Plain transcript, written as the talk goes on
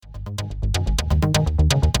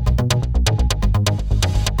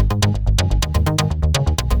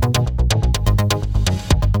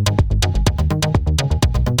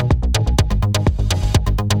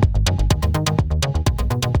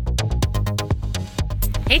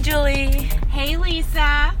Hey, Julie. Hey,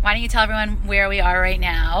 Lisa. Why don't you tell everyone where we are right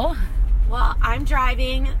now? Well, I'm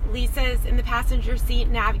driving. Lisa's in the passenger seat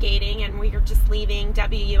navigating, and we are just leaving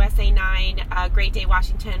WUSA 9, Great Day,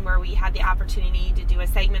 Washington, where we had the opportunity to do a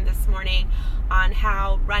segment this morning on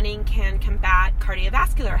how running can combat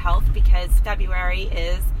cardiovascular health, because February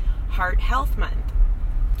is Heart Health Month.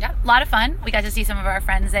 Yeah, a lot of fun. We got to see some of our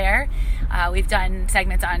friends there. We've done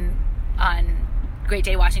segments on Great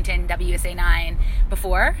Day, Washington, WUSA 9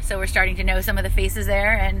 before, so we're starting to know some of the faces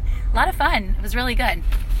there, and a lot of fun. It was really good.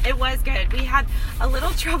 It was good. We had a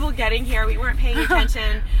little trouble getting here. We weren't paying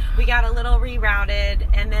attention. We got a little rerouted,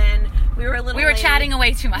 and then we were late. Chatting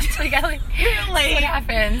away too much. We were late. That's what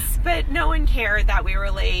happens. But no one cared that we were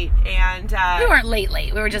late, and we weren't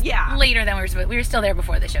late. We were just later than we were supposed. We were still there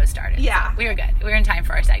before the show started. Yeah, so we were good. We were in time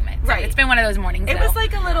for our segment. So right. It's been one of those mornings. It was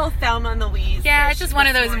like a little Thelma and Louise. Yeah, it's just one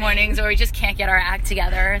of those mornings where we just can't get our act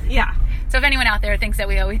together. Yeah. So if anyone out there thinks that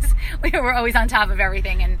we were always on top of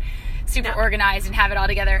everything and super organized and have it all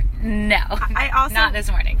together, no. I also not this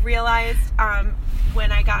morning. Realized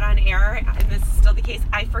when I got on air, and this is still the case,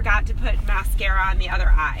 I forgot to put mascara on the other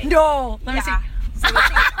eye. No, let me see. So it's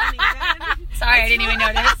like uneven. Sorry, I didn't even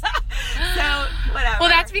notice. So whatever. Well,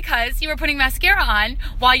 that's because you were putting mascara on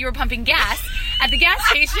while you were pumping gas at the gas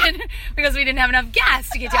station because we didn't have enough gas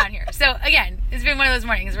to get down here. So again, it's been one of those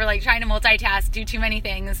mornings. We're like trying to multitask, do too many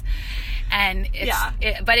things. And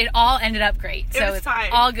but it all ended up great. So it's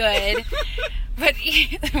fine. All good. But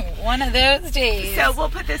one of those days. So we'll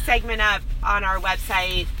put this segment up on our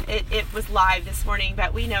website. It was live this morning,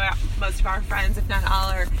 but we know most of our friends, if not all,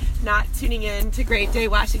 are not tuning in to Great Day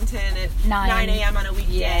Washington at 9 a.m. on a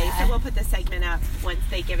weekday. Yeah. So we'll put the segment up once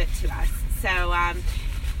they give it to us. So,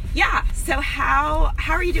 So how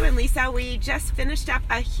are you doing, Lisa? We just finished up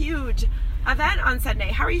a huge event on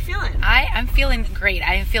Sunday. How are you feeling? I'm feeling great.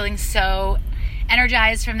 I am feeling so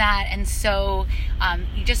energized from that, and so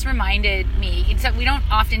you just reminded me. So we don't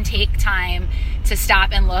often take time to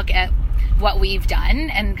stop and look at what we've done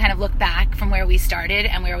and kind of look back from where we started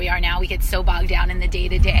and where we are now. We get so bogged down in the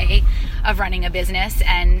day-to-day of running a business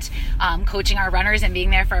and coaching our runners and being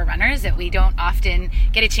there for our runners that we don't often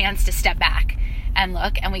get a chance to step back and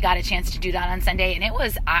look, and we got a chance to do that on Sunday, and it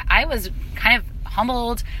was I was kind of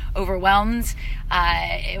humbled, overwhelmed.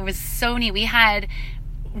 It was so neat. We had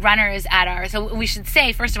runners so we should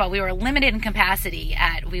say, first of all, we were limited in capacity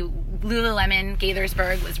Lululemon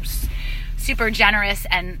Gaithersburg was super generous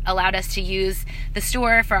and allowed us to use the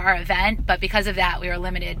store for our event, but because of that we were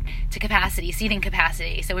limited to seating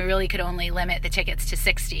capacity, so we really could only limit the tickets to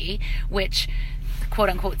 60, which quote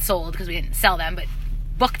unquote sold because we didn't sell them, but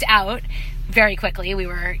booked out very quickly.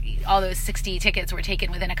 All those 60 tickets were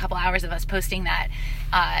taken within a couple hours of us posting that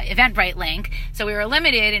Eventbrite link. So we were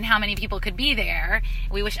limited in how many people could be there.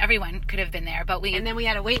 We wish everyone could have been there, and then we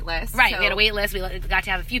had a wait list. Right, we had a wait list. We got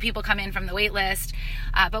to have a few people come in from the wait list,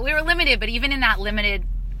 but we were limited. But even in that limited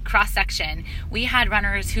cross section, we had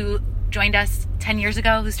runners who joined us 10 years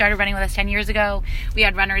ago, who started running with us 10 years ago. We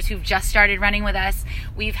had runners who've just started running with us.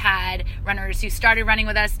 We've had runners who started running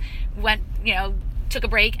with us, took a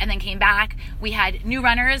break and then came back. We had new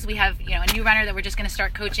runners. We have, a new runner that we're just going to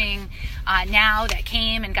start coaching now that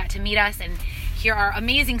came and got to meet us and hear our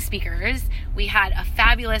amazing speakers. We had a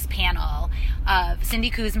fabulous panel of Cindy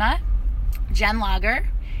Kuzma, Jen Lager,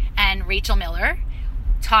 and Rachel Miller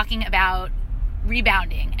talking about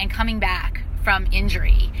rebounding and coming back from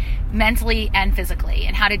injury, mentally and physically,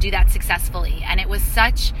 and how to do that successfully. And it was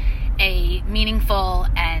such a meaningful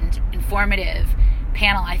and informative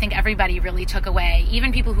panel. I think everybody really took away,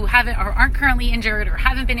 even people who haven't or aren't currently injured or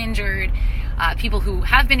haven't been injured, people who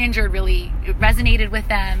have been injured, really resonated with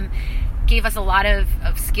them, gave us a lot of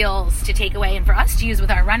skills to take away and for us to use with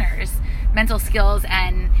our runners, mental skills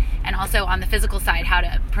and also on the physical side, how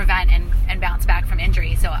to prevent and bounce back from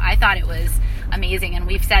injury. So I thought it was amazing, and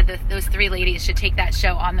we've said that those three ladies should take that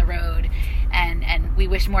show on the road, and we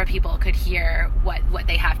wish more people could hear what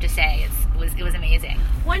they have to say. It was amazing.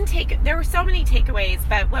 There were so many takeaways,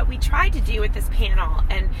 but what we tried to do with this panel,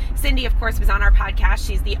 and Cindy, of course, was on our podcast.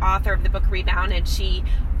 She's the author of the book Rebound, and she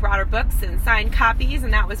brought her books and signed copies,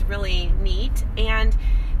 and that was really neat. And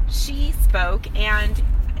she spoke, and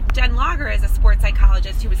Jen Lager is a sports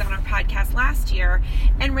psychologist who was on our podcast last year,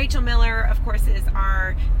 and Rachel Miller, of course, is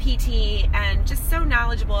our PT and just so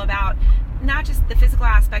knowledgeable about not just the physical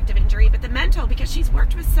aspect of injury, but the mental, because she's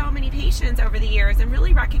worked with so many patients over the years and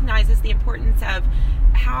really recognizes the importance of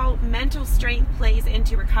how mental strength plays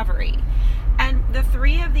into recovery. And the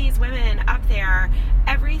three of these women up there,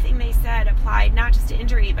 everything they said applied not just to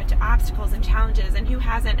injury, but to obstacles and challenges, and who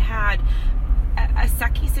hasn't had a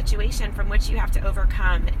sucky situation from which you have to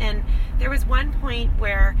overcome. And there was one point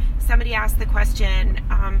where somebody asked the question,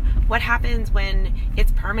 what happens when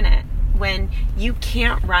it's permanent? When you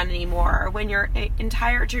can't run anymore, when your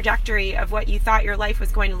entire trajectory of what you thought your life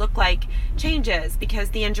was going to look like changes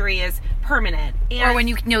because the injury is permanent. Or when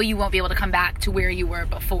you know you won't be able to come back to where you were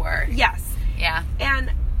before. Yes. Yeah.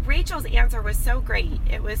 And Rachel's answer was so great.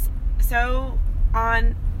 It was so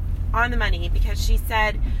on the money, because she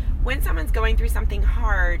said, when someone's going through something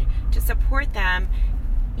hard, to support them,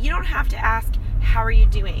 you don't have to ask, how are you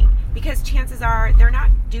doing? Because chances are they're not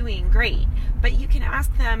doing great. But you can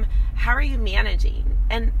ask them, how are you managing?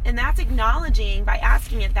 And that's acknowledging, by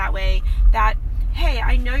asking it that way, that, hey,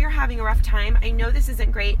 I know you're having a rough time. I know this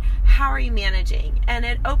isn't great. How are you managing? And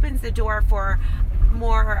it opens the door for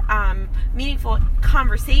more meaningful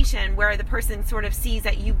conversation where the person sort of sees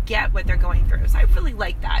that you get what they're going through. So I really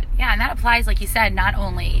like that. Yeah, and that applies, like you said, not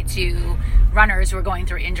only to runners who are going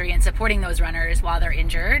through injury and supporting those runners while they're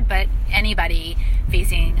injured, but anybody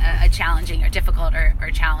facing a challenging or difficult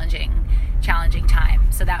or challenging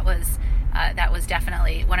time. So that was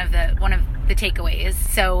definitely one of the takeaways.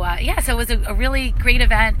 So so it was a really great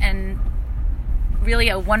event, and really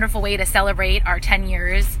a wonderful way to celebrate our 10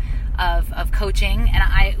 years of coaching.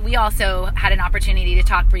 And we also had an opportunity to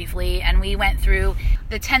talk briefly, and we went through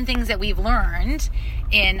the 10 things that we've learned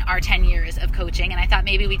in our 10 years of coaching, and I thought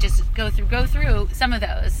maybe we just go through some of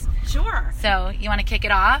those. Sure. So you want to kick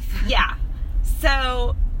it off? Yeah.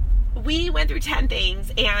 So we went through 10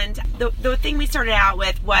 things, and the thing we started out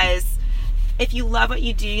with was, if you love what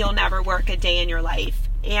you do, you'll never work a day in your life.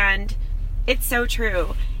 And it's so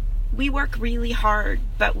true. We work really hard,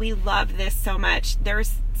 but we love this so much.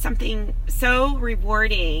 There's something so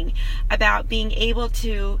rewarding about being able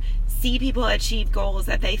to see people achieve goals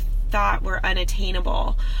that they thought were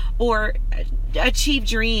unattainable, or achieve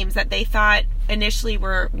dreams that they thought initially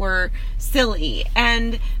were silly,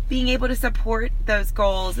 and being able to support those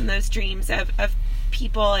goals and those dreams of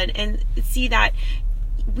people and see that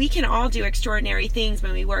we can all do extraordinary things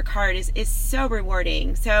when we work hard is so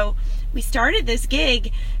rewarding. So we started this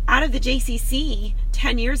gig out of the JCC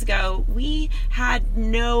 10 years ago. We had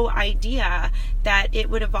no idea that it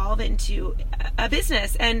would evolve into a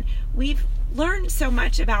business, and we've learned so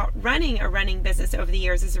much about running a running business over the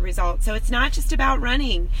years as a result. So it's not just about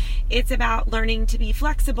running, it's about learning to be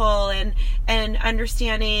flexible and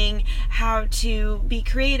understanding how to be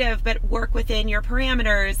creative but work within your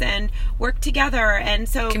parameters and work together. And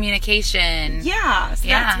so communication. Yeah, so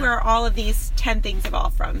that's where all of these 10 things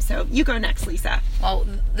evolve from. So you go next, Lisa. Well,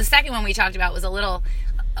 the second one we talked about was a little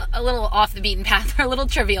off the beaten path, or a little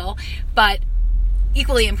trivial, but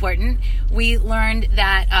equally important. We learned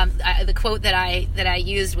that the quote that I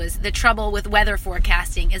used was, the trouble with weather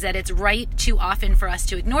forecasting is that it's right too often for us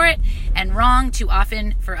to ignore it, and wrong too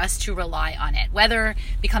often for us to rely on it. Weather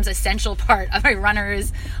becomes an essential part of a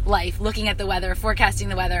runner's life. Looking at the weather, forecasting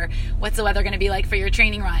the weather. What's the weather going to be like for your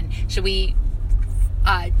training run? Should we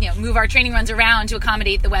move our training runs around to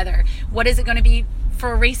accommodate the weather? What is it going to be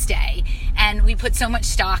for a race day? And we put so much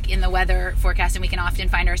stock in the weather forecast, and we can often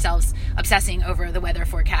find ourselves obsessing over the weather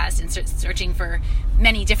forecast and searching for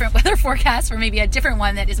many different weather forecasts for maybe a different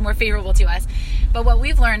one that is more favorable to us. But what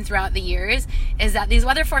we've learned throughout the years is that these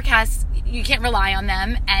weather forecasts, you can't rely on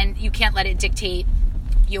them, and you can't let it dictate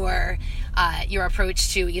your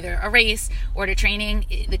approach to either a race or to training.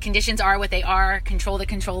 The conditions are what they are. Control the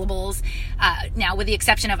controllables. Now, with the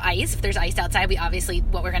exception of ice, if there's ice outside, we obviously,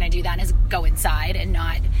 what we're going to do then is go inside and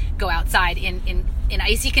not go outside in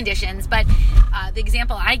icy conditions. But the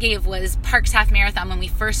example I gave was Parks Half Marathon. When we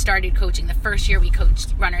first started coaching, the first year we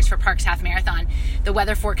coached runners for Parks Half Marathon, the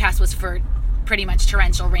weather forecast was for pretty much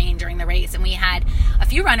torrential rain during the race, and we had a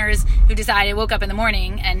few runners who woke up in the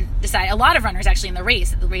morning and decided, a lot of runners actually in the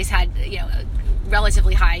race had a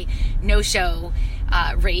relatively high no-show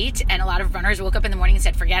rate, and a lot of runners woke up in the morning and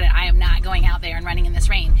said, forget it, I am not going out there and running in this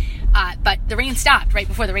rain. But the rain stopped right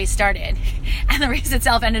before the race started, and the race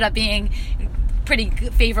itself ended up being pretty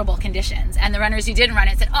favorable conditions, and the runners who didn't run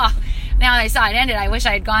it said, oh, now that I saw it ended, I wish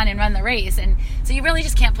I had gone and run the race. And so you really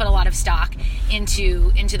just can't put a lot of stock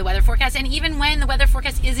into the weather forecast. And even when the weather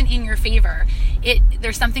forecast isn't in your favor,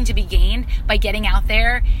 there's something to be gained by getting out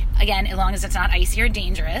there, again, as long as it's not icy or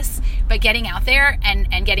dangerous, but getting out there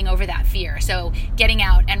and getting over that fear. So getting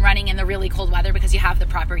out and running in the really cold weather because you have the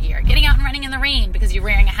proper gear, getting out and running in the rain because you're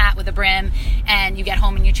wearing a hat with a brim and you get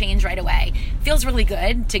home and you change right away. Feels really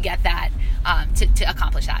good to get that, to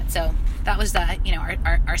accomplish that. So that was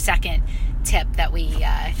our second tip that we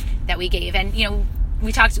gave. And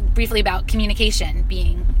we talked briefly about communication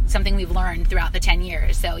being something we've learned throughout the 10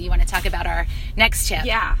 years. So you want to talk about our next tip?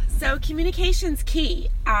 Yeah. So communication's key.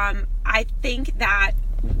 I think that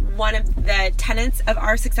one of the tenets of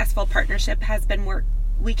our successful partnership has been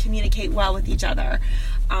we communicate well with each other.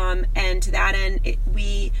 And to that end,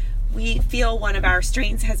 we feel one of our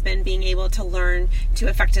strengths has been being able to learn to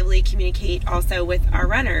effectively communicate also with our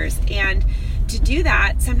runners. And to do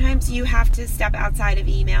that, sometimes you have to step outside of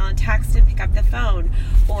email and text and pick up the phone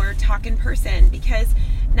or talk in person, because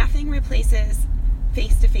nothing replaces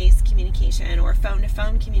face-to-face communication or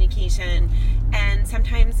phone-to-phone communication. And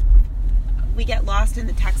sometimes we get lost in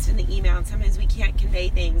the text and the email, and sometimes we can't convey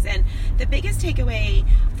things. And the biggest takeaway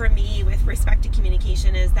for me with respect to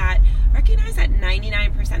communication is that recognize that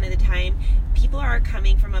 99% of the time people are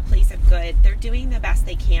coming from a place of good. They're doing the best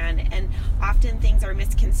they can, and often things are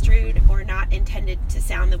misconstrued or not intended to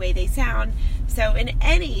sound the way they sound. So in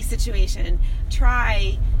any situation,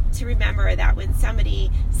 try to remember that when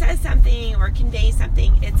somebody says something or conveys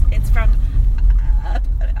something, it's from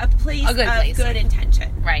a place of good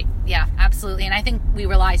intention. Right. Yeah, absolutely. And I think we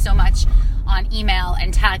rely so much on email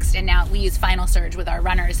and text, and now we use Final Surge with our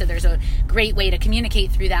runners, so there's a great way to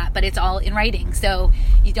communicate through that, but it's all in writing, so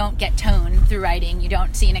you don't get tone through writing, you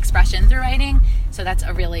don't see an expression through writing, so that's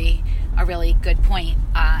a really good point.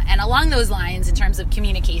 And along those lines, in terms of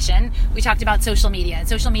communication, we talked about social media. And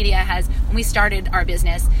social media when we started our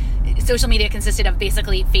business, social media consisted of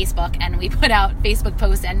basically Facebook, and we put out Facebook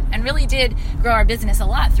posts and really did grow our business a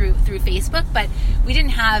lot through Facebook, but we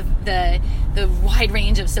didn't have the wide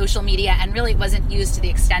range of social media, and really it wasn't used to the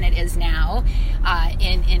extent it is now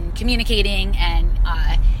in communicating and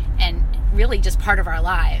really just part of our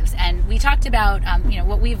lives. And we talked about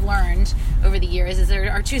what we've learned over the years is there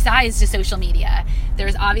are two sides to social media.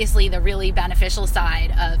 There's obviously the really beneficial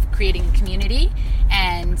side of creating community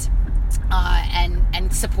and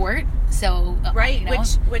support. So right,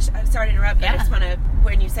 which I'm sorry to interrupt, but I just want to,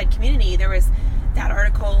 when you said community, there was that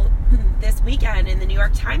article this weekend in the New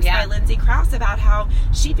York Times by Lindsay Krause about how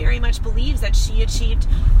she very much believes that she achieved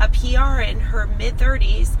a PR in her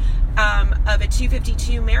mid-30s of a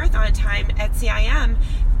 2:52 marathon time at CIM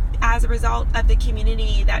as a result of the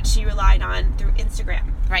community that she relied on through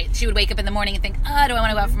Instagram. Right. She would wake up in the morning and think, do I want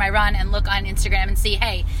to go out for my run, and look on Instagram and see,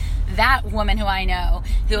 hey, that woman who I know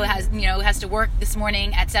who has to work this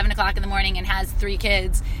morning at 7 o'clock in the morning and has 3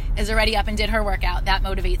 kids is already up and did her workout. That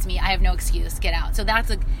motivates me. I have no excuse. Get out. So that's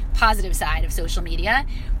a positive side of social media.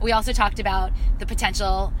 We also talked about the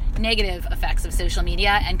potential negative effects of social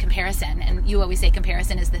media and comparison. And you always say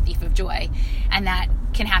comparison is the thief of joy. And that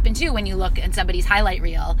can happen too when you look at somebody's highlight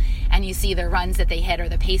reel and you see their runs that they hit or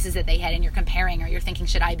the paces that they hit, and you're comparing, or you're thinking,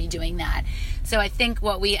 should I be doing that? So I think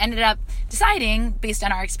what we ended up deciding based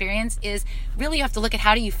on our experience is really you have to look at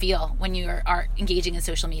how do you feel when you are engaging in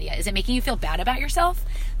social media. Is it making you feel bad about yourself?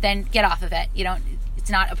 Then get off of it. It's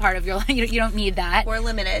not a part of your life. You don't need that. Or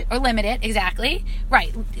limit it, exactly.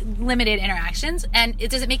 Right. Limited interactions. And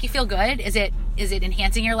does it make you feel good? Is it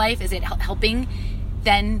enhancing your life? Is it helping?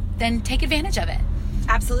 Then take advantage of it.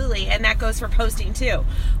 Absolutely. And that goes for posting too.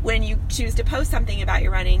 When you choose to post something about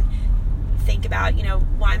your running, think about,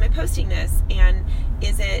 why am I posting this? And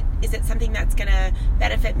is it something that's going to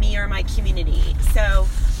benefit me or my community? So,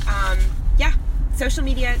 social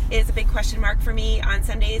media is a big question mark for me on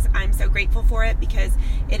Sundays. I'm so grateful for it because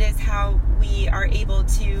it is how we are able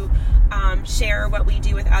to share what we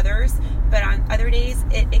do with others. But on other days,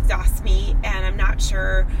 it exhausts me, and I'm not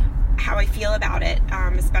sure how I feel about it,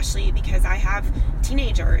 especially because I have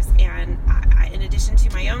teenagers, and in addition to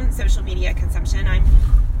my own social media consumption, I'm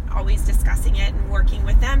always discussing it and working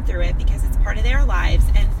with them through it because it's part of their lives,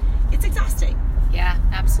 and it's exhausting. Yeah,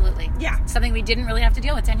 absolutely. Yeah. Something we didn't really have to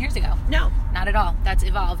deal with 10 years ago. No. Not at all. That's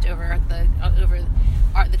evolved over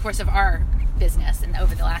the course of our business and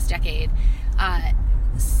over the last decade.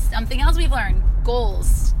 Something else we've learned, goal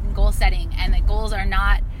setting, and that goals are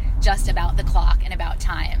not just about the clock and about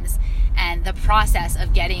times. And the process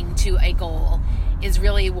of getting to a goal is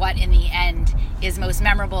really what in the end is most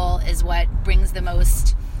memorable, is what brings the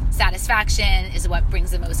most satisfaction, is what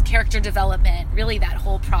brings the most character development, really that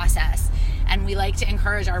whole process. And we like to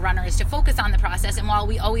encourage our runners to focus on the process. And while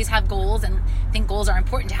we always have goals and think goals are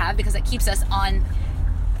important to have because it keeps us on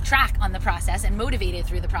track on the process and motivated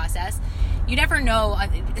through the process, you never know,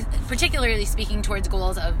 particularly speaking towards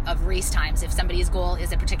goals of race times. If somebody's goal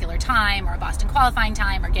is a particular time or a Boston qualifying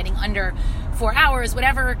time or getting under 4 hours,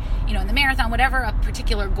 whatever, in the marathon, whatever a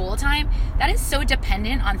particular goal time, that is so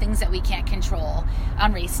dependent on things that we can't control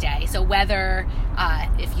on race day. So whether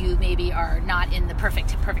if you maybe are not in the perfect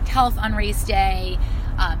health on race day,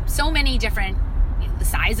 so many different, the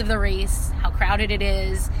size of the race, how crowded it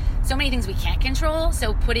is, so many things we can't control.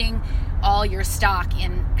 So putting all your stock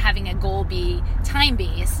in having a goal be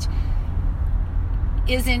time-based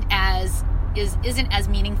isn't as isn't as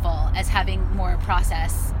meaningful as having more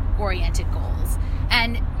process-oriented goals.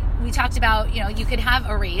 And we talked about, you could have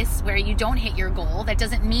a race where you don't hit your goal. That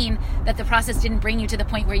doesn't mean that the process didn't bring you to the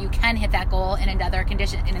point where you can hit that goal in another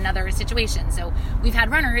condition, in another situation. So we've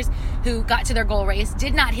had runners who got to their goal race,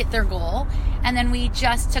 did not hit their goal, and then we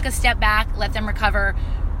just took a step back, let them recover,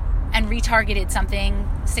 and retargeted something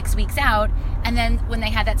 6 weeks out. And then when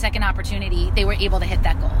they had that second opportunity, they were able to hit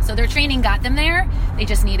that goal. So their training got them there. They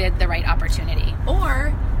just needed the right opportunity.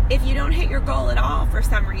 Or if you don't hit your goal at all for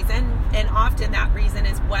some reason, and often that reason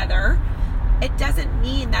is weather, it doesn't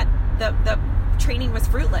mean that the training was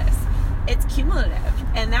fruitless. It's cumulative.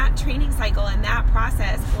 And that training cycle and that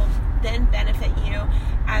process will then benefit you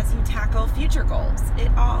as you tackle future goals.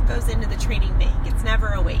 It all goes into the training bank. It's never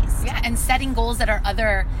a waste. Yeah, and setting goals that are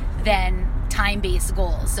other than time-based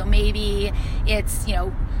goals. So maybe it's,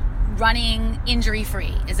 running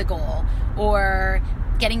injury-free is a goal, or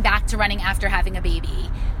getting back to running after having a baby,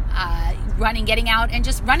 getting out and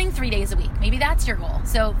just running 3 days a week. Maybe that's your goal.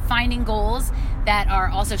 So finding goals that are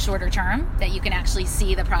also shorter term, that you can actually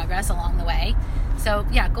see the progress along the way. So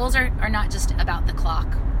yeah, goals are not just about the clock.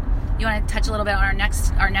 You want to touch a little bit on our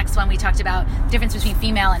next one? We talked about the difference between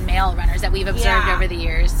female and male runners that we've observed over the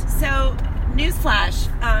years. So newsflash,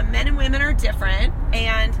 men and women are different,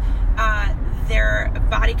 and their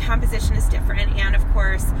body composition is different, and of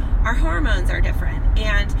course our hormones are different.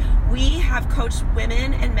 And we have coached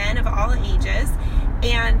women and men of all ages,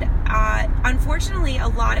 and unfortunately a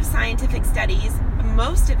lot of scientific studies,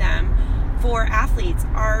 most of them for athletes,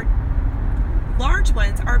 large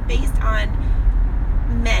ones are based on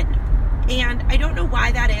men. And I don't know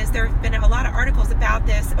why that is. There have been a lot of articles about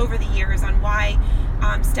this over the years on why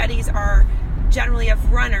studies are generally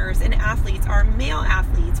of runners and athletes are male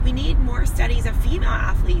athletes. We need more studies of female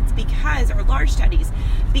athletes or large studies,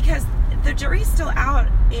 because the jury's still out,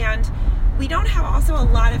 and we don't have also a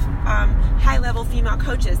lot of high-level female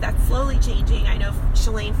coaches. That's slowly changing. I know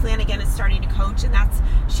Shalane Flanagan is starting to coach, and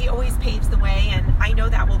she always paves the way, and I know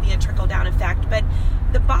that will be a trickle-down effect. But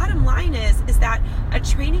the bottom line is that a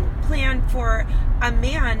training plan for a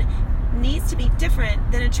man needs to be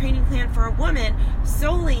different than a training plan for a woman,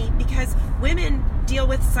 solely because women deal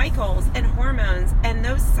with cycles and hormones, and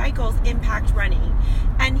those cycles impact running.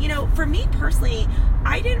 And for me personally,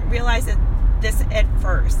 I didn't realize this at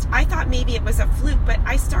first. I thought maybe it was a fluke, but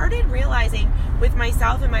I started realizing with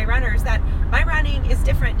myself and my runners that my running is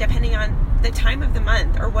different depending on the time of the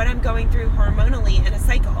month or what I'm going through hormonally in a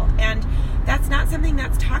cycle. And that's not something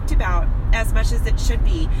that's talked about as much as it should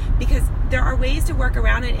be, because there are ways to work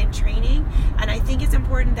around it in training, and I think it's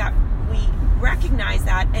important that we recognize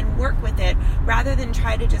that and work with it, rather than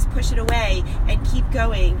try to just push it away and keep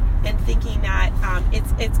going and thinking that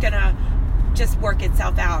it's gonna just work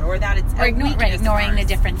itself out, or that it's a weakness. Ignoring the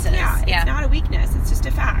differences. Yeah, it's not a weakness, it's just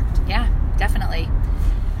a fact. Yeah, definitely.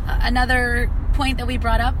 Another point that we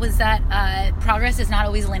brought up was that progress is not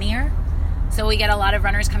always linear. So we get a lot of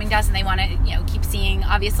runners coming to us, and they want to, keep seeing.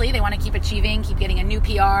 Obviously, they want to keep achieving, keep getting a new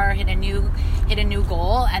PR, hit a new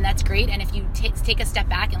goal, and that's great. And if you take a step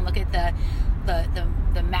back and look at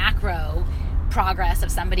the macro progress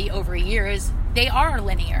of somebody over years, they are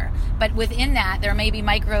linear. But within that, there may be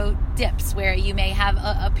micro dips where you may have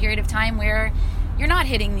a period of time where you're not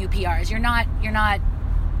hitting new PRs.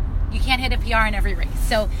 You can't hit a PR in every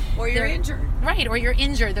race. Or you're injured. Right, or you're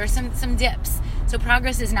injured. There's some dips. So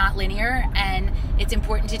progress is not linear, and it's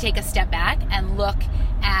important to take a step back and look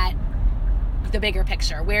at the bigger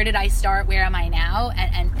picture. Where did I start? Where am I now?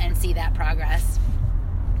 And see that progress.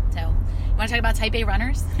 So, you want to talk about type A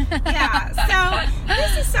runners? Yeah, so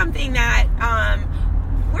this is something that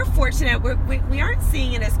we're fortunate. We aren't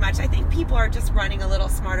seeing it as much. I think people are just running a little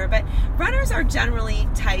smarter, but runners are generally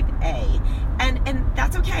type A. And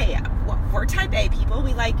that's okay. We're type A people.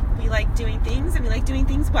 We like doing things, and we like doing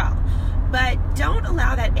things well. But don't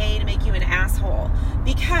allow that A to make you an asshole,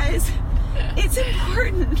 because it's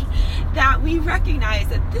important that we recognize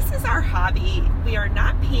that this is our hobby. We are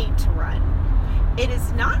not paid to run. It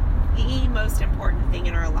is not the most important thing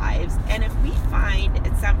in our lives. And if we find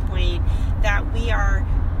at some point that we are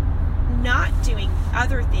not doing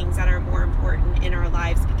other things that are more important in our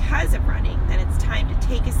lives because of running, then it's time to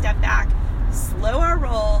take a step back, slow our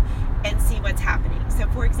roll, and see what's happening. So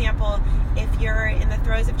for example, if you're in the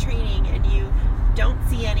throes of training and you don't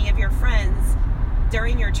see any of your friends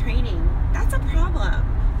during your training, that's a problem.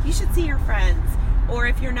 You should see your friends. Or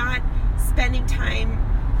if you're not spending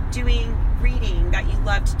time doing reading that you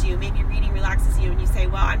love to do, maybe reading relaxes you and you say,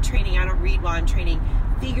 well, I'm training, I don't read while I'm training.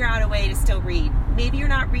 figure out a way to still read. Maybe you're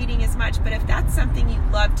not reading as much, but if that's something you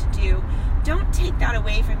love to do, don't take that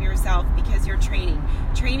away from yourself because you're training.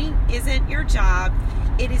 Training isn't your job,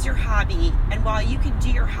 it is your hobby. And while you can do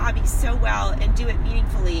your hobby so well and do it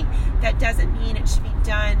meaningfully, that doesn't mean it should be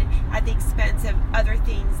done at the expense of other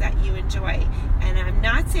things that you enjoy. And I'm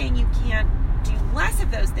not saying you can't do less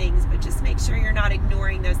of those things, but just make sure you're not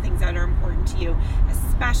ignoring those things that are important to you,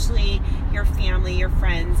 especially your family, your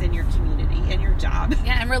friends, and your community, and your job.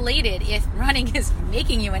 Yeah, and related, if running is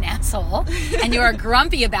making you an asshole and you are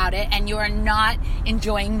grumpy about it and you are not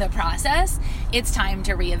enjoying the process, it's time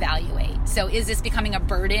to reevaluate. So is this becoming a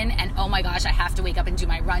burden and, oh my gosh, I have to wake up and do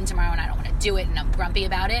my run tomorrow and I don't want to do it and I'm grumpy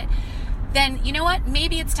about it? Then you know what?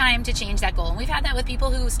 Maybe it's time to change that goal. And we've had that with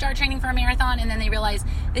people who start training for a marathon and then they realize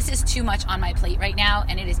this is too much on my plate right now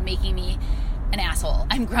and it is making me an asshole.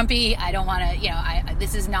 I'm grumpy. I don't want to,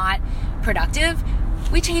 this is not productive.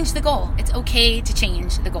 We change the goal. It's okay to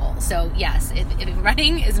change the goal. So yes, if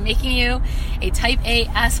running is making you a type A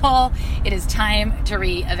asshole, it is time to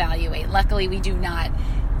reevaluate. Luckily, we do not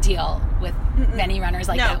deal with many runners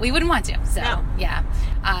like that. We wouldn't want to. So yeah.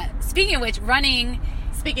 Speaking of which, running...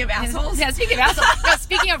 Speaking of assholes. Yeah, speaking of assholes. No,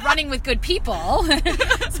 speaking of running with good people.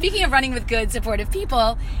 Speaking of running with good, supportive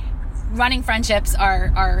people, running friendships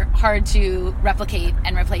are hard to replicate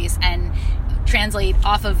and replace and translate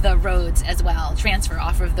off of the roads as well. Transfer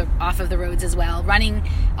off of the roads as well. Running,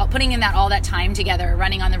 putting in all that time together,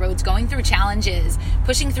 running on the roads, going through challenges,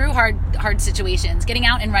 pushing through hard situations, getting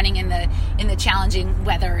out and running in the challenging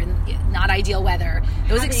weather and not ideal weather.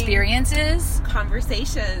 Those experiences,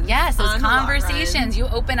 conversations. Yes, those conversations. You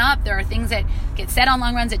open up. There are things that get said on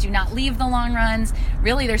long runs that do not leave the long runs.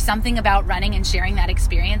 Really, there's something about running and sharing that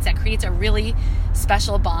experience that creates a really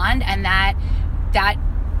special bond, and that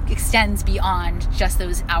extends beyond just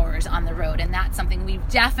those hours on the road. And that's something we've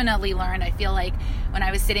definitely learned. I feel like when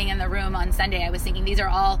I was sitting in the room on Sunday, I was thinking these are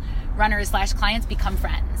all runners/clients become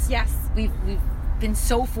friends. Yes. We've been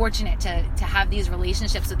so fortunate to have these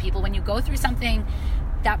relationships with people. When you go through something,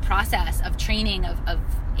 that process of training, of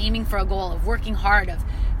aiming for a goal, of working hard, of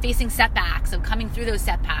facing setbacks, of coming through those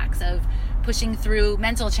setbacks, of pushing through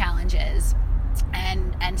mental challenges,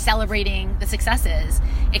 and celebrating the successes,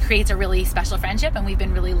 it creates a really special friendship, and we've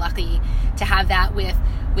been really lucky to have that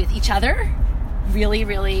with each other. Really,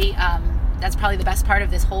 really, that's probably the best part of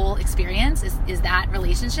this whole experience is that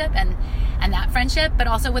relationship and that friendship, but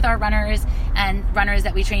also with our runners and runners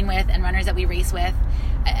that we train with and runners that we race with.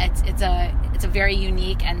 It's a very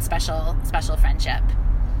unique and special friendship.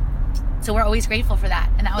 So we're always grateful for that.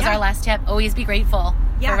 And that was our last tip. Always be grateful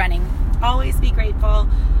for running. Always be grateful.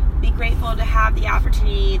 Be grateful to have the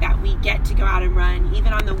opportunity that we get to go out and run,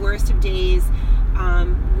 even on the worst of days.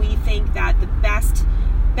 We think that the best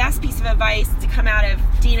piece of advice to come out of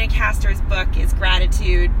Dina Castor's book is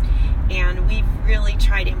gratitude, and we've really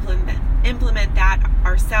tried to implement that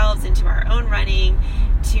ourselves into our own running,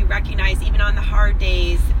 to recognize even on the hard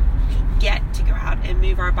days we get to go out and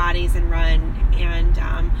move our bodies and run. And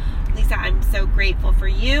Lisa, I'm so grateful for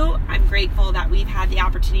you. I'm grateful that we've had the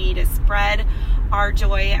opportunity to spread our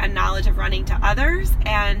joy and knowledge of running to others.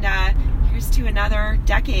 And here's to another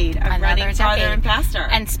decade of running farther and faster.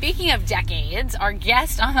 And speaking of decades, our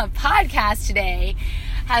guest on the podcast today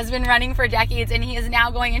has been running for decades, and he is now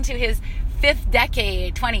going into his fifth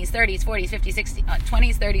decade, 20s, 30s, 40s, 50s, 60s,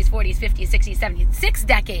 20s, 30s, 40s, 50s, 60s, 70s, sixth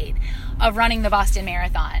decade of running the Boston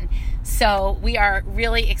Marathon. So we are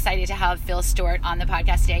really excited to have Phil Stewart on the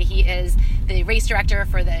podcast today. He is the race director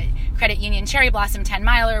for the Credit Union Cherry Blossom 10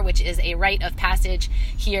 Miler, which is a rite of passage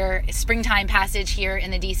here, springtime passage here in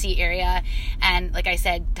the DC area. And like I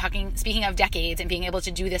said, speaking of decades and being able to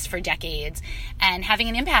do this for decades and having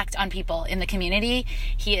an impact on people in the community,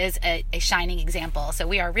 he is a shining example. So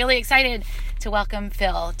we are really excited to welcome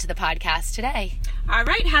Phil to the podcast today. All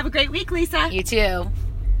right. Have a great week, Lisa. You too.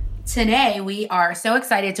 Today, we are so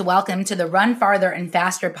excited to welcome to the Run Farther and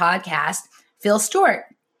Faster podcast, Phil Stewart.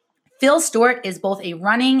 Phil Stewart is both a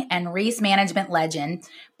running and race management legend,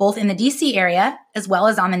 both in the DC area as well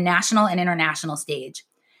as on the national and international stage.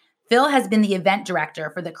 Phil has been the event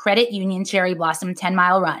director for the Credit Union Cherry Blossom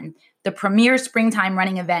 10-mile run, the premier springtime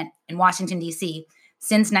running event in Washington, D.C.,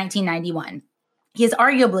 since 1991. He is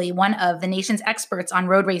arguably one of the nation's experts on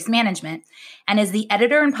road race management and is the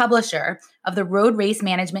editor and publisher of the Road Race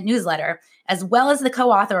Management newsletter, as well as the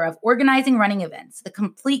co-author of Organizing Running Events, the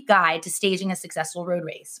complete guide to staging a successful road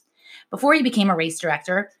race. Before he became a race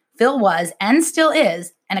director, Phil was, and still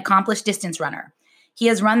is, an accomplished distance runner. He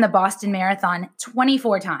has run the Boston Marathon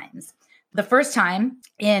 24 times, the first time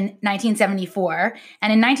in 1974.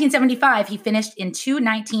 And in 1975, he finished in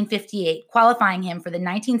 2:19:58, qualifying him for the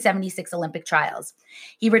 1976 Olympic trials.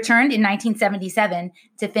 He returned in 1977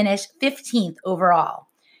 to finish 15th overall.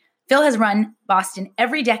 Phil has run Boston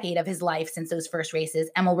every decade of his life since those first races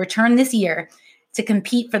and will return this year to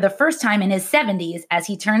compete for the first time in his 70s as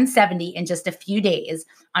he turns 70 in just a few days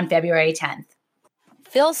on February 10th.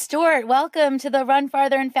 Phil Stewart, welcome to the Run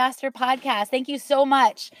Farther and Faster podcast. Thank you so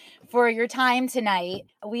much for your time tonight.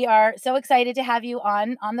 We are so excited to have you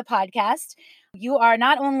on the podcast. You are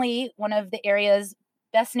not only one of the area's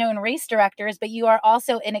best known race directors, but you are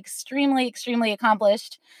also an extremely, extremely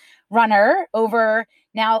accomplished runner over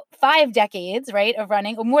now 5 decades, right, of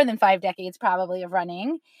running, or more than 5 decades probably of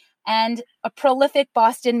running, and a prolific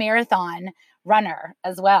Boston Marathon runner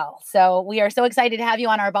as well. So we are so excited to have you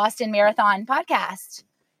on our Boston Marathon podcast.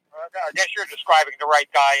 I guess you're describing the right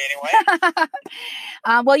guy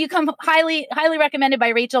anyway. Well, you come highly recommended by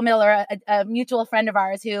Rachel Miller, a mutual friend of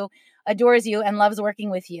ours who adores you and loves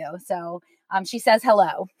working with you. So she says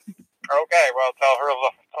hello. Okay, well, tell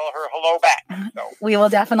her hello back. So. We will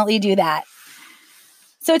definitely do that.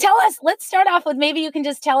 So let's start off with, maybe you can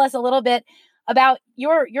just tell us a little bit about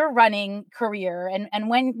your running career and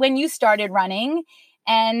when you started running,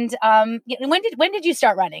 and when did you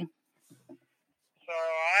start running? So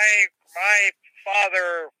my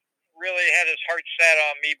father really had his heart set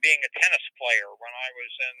on me being a tennis player when I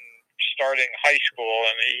was starting high school,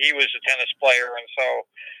 and he was a tennis player, and so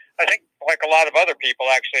I think, like a lot of other people,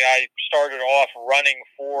 actually, I started off running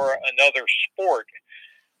for another sport,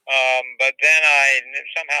 but then I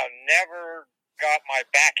somehow never got my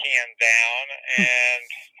backhand down, and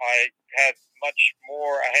I had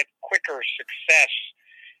quicker success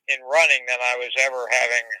in running than I was ever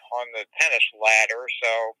having on the tennis ladder.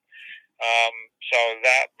 So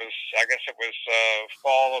that was, I guess it was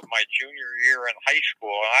fall of my junior year in high school.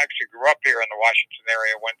 And I actually grew up here in the Washington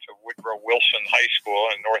area, went to Woodrow Wilson High School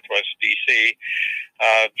in Northwest D.C.,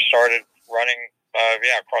 started running,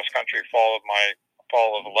 cross country fall of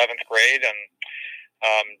 11th grade, and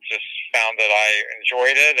just found that I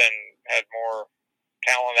enjoyed it and had more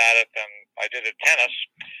talent at it than I did at tennis.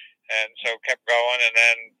 And so kept going, and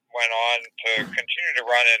then went on to continue to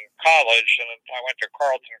run in college. And I went to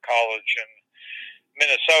Carleton College in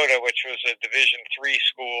Minnesota, which was a Division III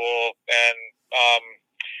school. And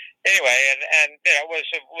anyway, and you know,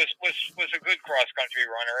 was a good cross country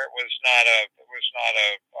runner. It was not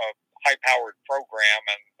a high powered program,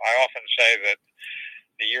 and I often say that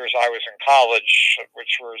the years I was in college,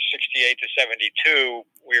 which were 68 to 72,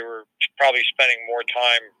 we were probably spending more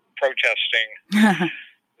time protesting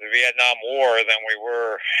the Vietnam War than we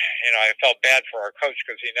were. You know, I felt bad for our coach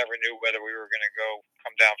because he never knew whether we were going to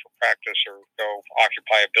come down for practice or go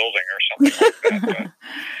occupy a building or something like that.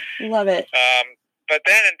 Love it. But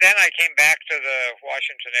then I came back to the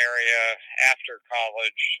Washington area after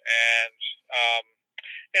college, and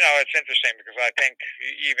you know, it's interesting because I think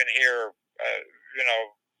even here, you know,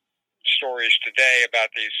 stories today about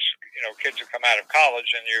these, you know, kids who come out of college,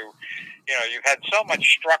 and you know, you've had so much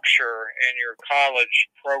structure in your college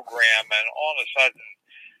program, and all of a sudden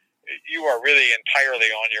you are really entirely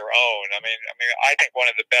on your own. I mean, I think one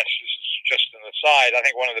of the best, this is just an aside, I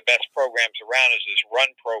think one of the best programs around is this Run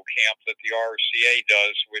Pro camp that the RCA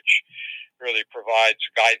does, which really provides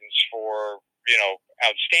guidance for, you know,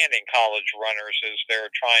 outstanding college runners as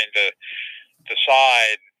they're trying to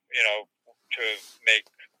decide, you know, to make,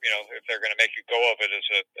 you know, if they're going to make you go of it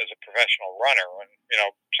as a professional runner. And, you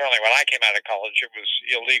know, certainly when I came out of college, it was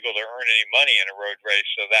illegal to earn any money in a road race,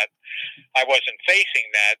 so that I wasn't facing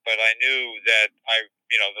that, but I knew that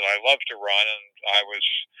that I loved to run, and I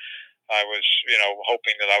was, you know,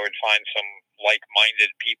 hoping that I would find some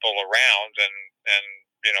like-minded people around and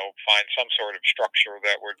you know, find some sort of structure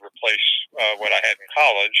that would replace what I had in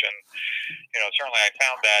college. And, you know, certainly I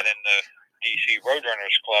found that in the DC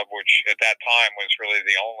Roadrunners Club, which at that time was really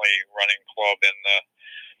the only running club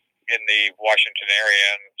in the Washington area,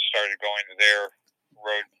 and started going to their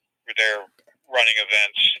running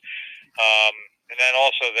events. And then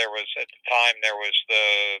also at the time there was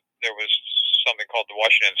something called the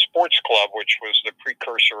Washington Sports Club, which was the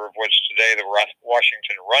precursor of what's today the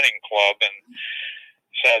Washington Running Club, and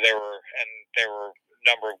so there were a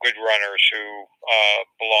number of good runners who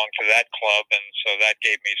belonged to that club, and so that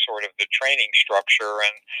gave me sort of the training structure,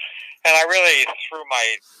 and I really, through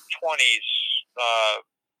my 20s,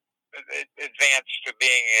 advanced to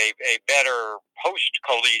being a better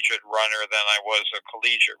post-collegiate runner than I was a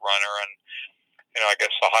collegiate runner. And, you know, I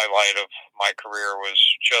guess the highlight of my career was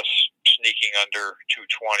just sneaking under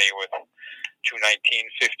 220 with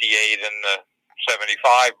 2:19:58 in the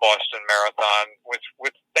 '75 Boston Marathon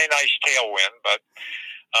with a nice tailwind, but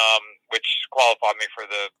which qualified me for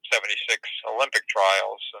the '76 Olympic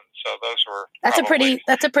trials, and so those were that's a pretty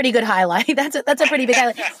good highlight. That's a pretty big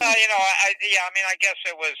highlight. I guess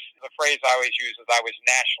it was the phrase I always use is I was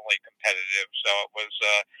nationally competitive, so it was,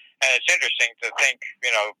 and it's interesting to think,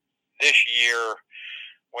 this year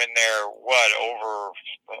when there are over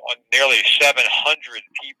nearly 700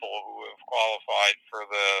 people who have qualified for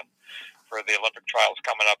the Olympic trials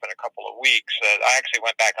coming up in a couple of weeks. I actually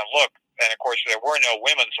went back and looked, and of course there were no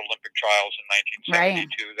women's Olympic trials in 1972. Right.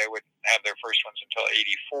 They wouldn't have their first ones until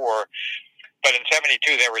 '84. But in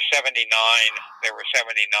 '72 there were 79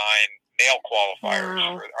 male qualifiers.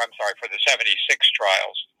 Wow. For the '76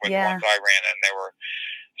 trials with the ones I ran, and there were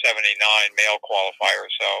 79 male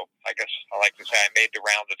qualifiers. So I guess I like to say I made the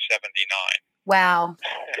round of 79. Wow.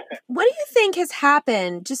 What do you think has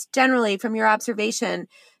happened, just generally from your observation,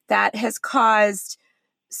 that has caused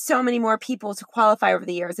so many more people to qualify over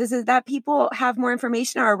the years? Is it that people have more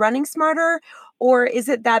information, are running smarter, or is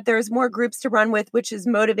it that there's more groups to run with, which is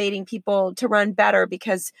motivating people to run better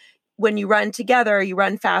because when you run together, you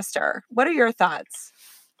run faster? What are your thoughts?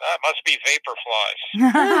 That must be vapor flies.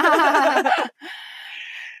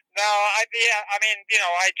 No, I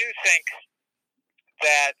do think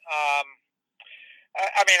that,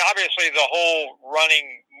 obviously the whole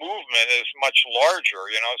running movement is much larger,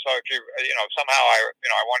 so if you, somehow I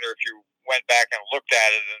wonder if you went back and looked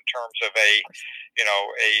at it in terms of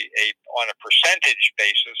on a percentage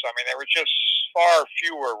basis. There were just far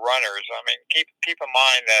fewer runners. Keep in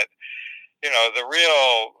mind that, the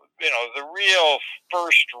real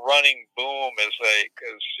first running boom is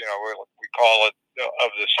we call it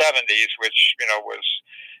of the '70s, which, was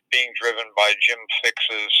being driven by Jim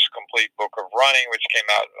Fixx's Complete Book of Running, which came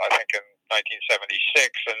out, I think, in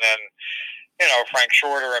 1976. And then, Frank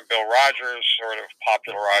Shorter and Bill Rogers sort of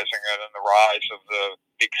popularizing it, and the rise of the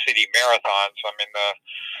big city marathons.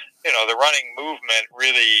 The running movement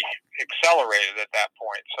really accelerated at that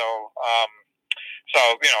point. So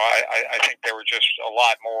I think there were just a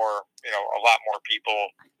lot more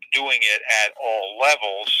people doing it at all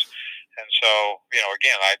levels. And so,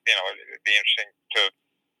 again, it'd be an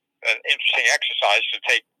interesting exercise to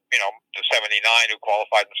take, the 79 who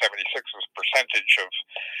qualified in '76 as a percentage of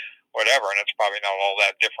whatever, and it's probably not all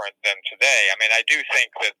that different than today. I do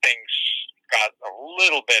think that things got a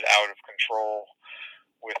little bit out of control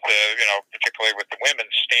with particularly with the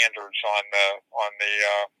women's standards on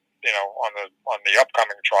the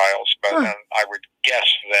upcoming trials. But I would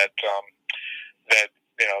guess that the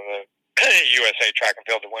USA Track and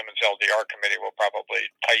Field, the Women's LDR Committee, will probably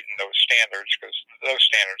tighten those standards, because those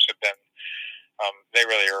standards have been, they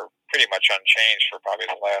really are pretty much unchanged for probably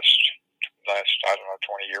the last 20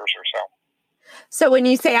 years or so. So when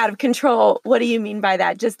you say out of control, what do you mean by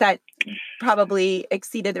that? Just that probably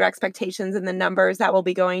exceeded their expectations in the numbers that will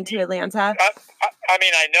be going to Atlanta? I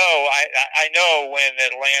know when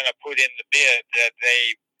Atlanta put in the bid that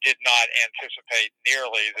they did not anticipate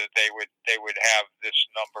nearly that they would have this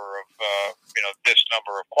number of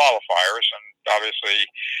qualifiers, and obviously,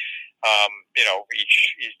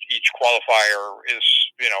 each qualifier is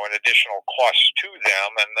an additional cost to them,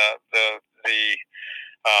 and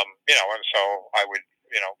and so I would,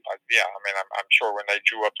 I'm sure when they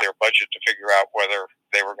drew up their budget to figure out whether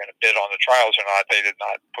they were going to bid on the trials or not, they did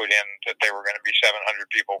not put in that they were going to be 700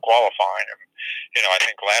 people qualifying. And, I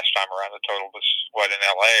think last time around the total was, in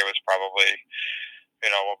LA, it was probably,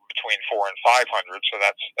 between 400 and 500. So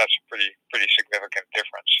that's a pretty significant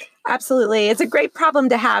difference. Absolutely. It's a great problem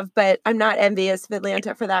to have, but I'm not envious of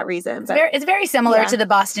Atlanta for that reason. It's very similar to the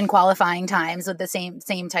Boston qualifying times, with the same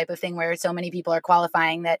type of thing, where so many people are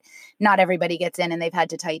qualifying that not everybody gets in, and they've had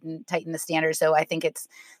to tighten the standards. So I think it's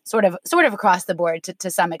sort of across the board to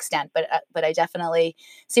some extent, but I definitely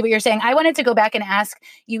see what you're saying. I wanted to go back and ask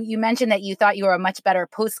you. You mentioned that you thought you were a much better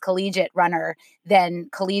post-collegiate runner than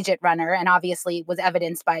collegiate runner, and obviously was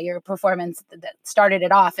evidenced by your performance that started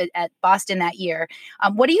it off at Boston that year.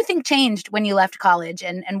 What do you think changed when you left college,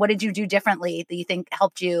 and what did you do differently that you think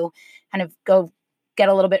helped you kind of go get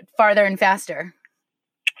a little bit farther and faster?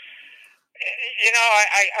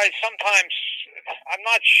 I sometimes, I'm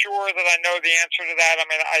not sure that I know the answer to that.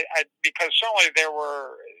 Because certainly there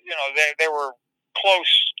were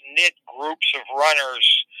close knit groups of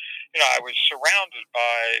runners. I was surrounded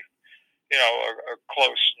by, a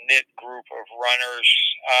close knit group of runners.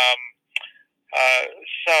 I'm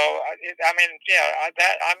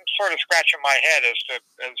sort of scratching my head as to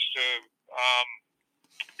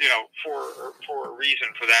for a reason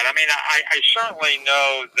for that. I certainly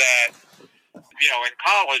know that in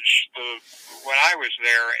college, when I was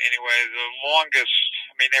there anyway, the longest,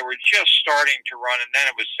 they were just starting to run, and then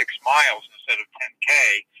it was 6 miles instead of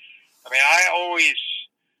 10K. I always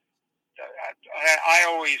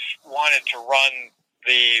wanted to run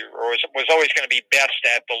was always going to be best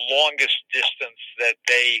at the longest distance that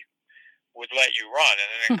they would let you run. And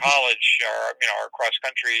then in college, our cross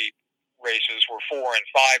country races were 4 and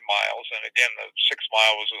 5 miles, and again, the 6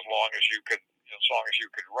 mile was as long as you could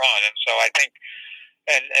run. And so I think,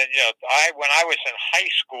 when I was in high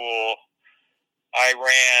school, I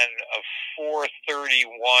ran a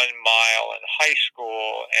 4:31 mile in high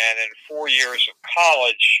school, and in 4 years of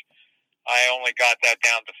college, I only got that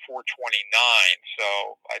down to 4:29.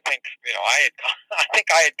 So I think I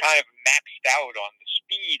had kind of maxed out on the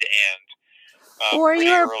speed end pretty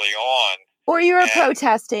early on. Or you were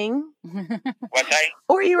protesting. What's that?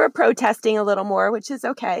 Or you were protesting a little more, which is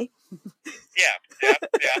okay. Yeah. But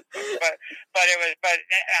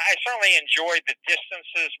I certainly enjoyed the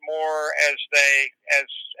distances more as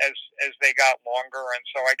they got longer, and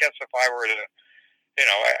so I guess if I were to,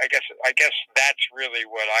 I guess that's really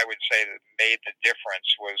what I would say that made the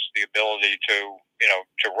difference, was the ability to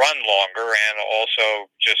run longer, and also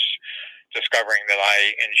just discovering that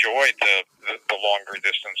I enjoyed the longer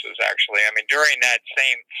distances. Actually, during that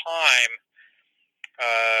same time,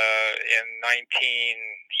 in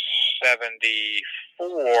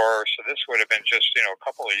 1974, so this would have been just a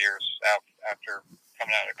couple of years after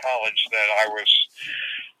coming out of college, that I was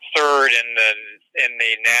third in the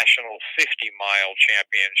national 50-mile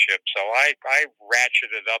championship. So I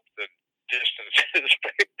ratcheted up the distances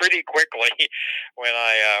pretty quickly when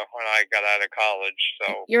I got out of college.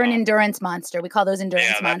 So you're an endurance monster. We call those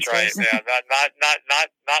endurance monsters. Yeah, that's right. Yeah,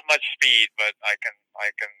 not much speed, but I can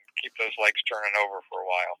keep those legs turning over for a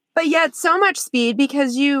while. But yet so much speed,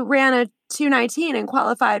 because you ran a 2:19 and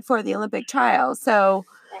qualified for the Olympic trials. So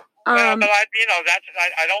but I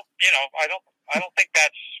don't think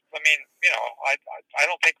that's, I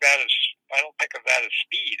don't think that is, I don't think of that as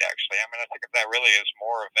speed, actually. I think of that really as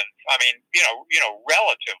more of an,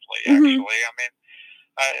 relatively, actually.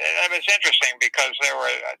 It was interesting because there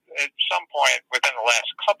were, at some point within the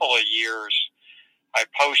last couple of years, I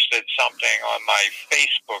posted something on my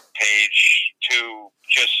Facebook page to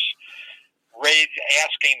just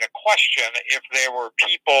asking the question if there were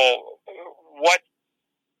people,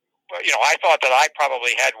 I thought that I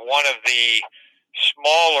probably had one of the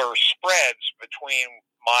smaller spreads between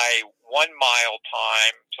my 1 mile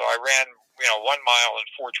time. So I ran, 1 mile in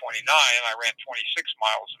 4:29, and I ran 26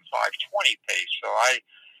 miles in 5:20 pace. So I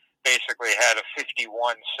basically had a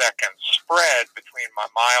 51-second spread between my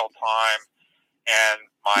mile time and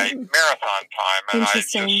my marathon time, and I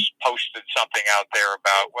just posted something out there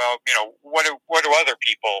about, what do other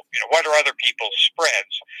people, what are other people's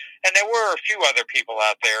spreads? And there were a few other people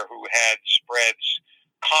out there who had spreads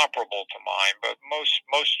comparable to mine, but most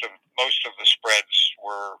of the spreads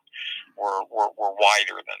were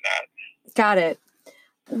wider than that. Got it.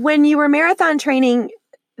 When you were marathon training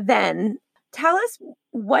then, tell us,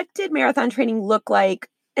 what did marathon training look like,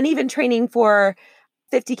 and even training for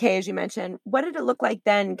 50K, as you mentioned, what did it look like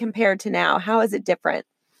then compared to now? How is it different?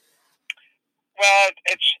 Well,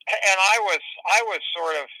 I was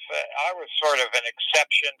sort of an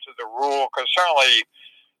exception to the rule, because certainly,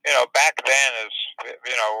 back then,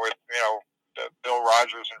 with Bill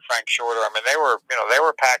Rogers and Frank Shorter, they were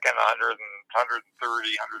packing 130,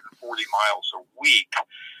 140 miles a week,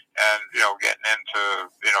 and getting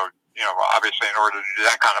into obviously, in order to do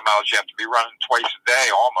that kind of mileage, you have to be running twice a day,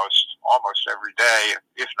 almost every day,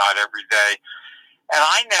 if not every day. And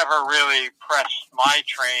I never really pressed my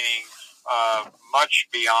training much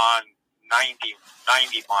beyond 90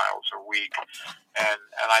 miles a week, and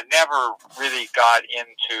I never really got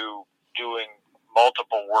into doing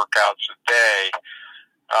multiple workouts a day,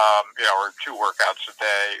 or 2 workouts a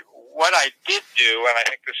day. What I did do, and I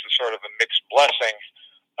think this is sort of a mixed blessing,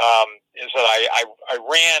 is that I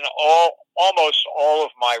ran almost all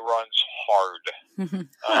of my runs hard, and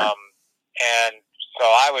so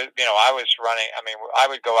I was running. I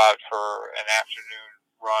would go out for an afternoon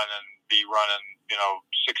run and be running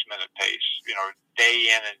 6-minute pace, day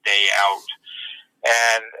in and day out.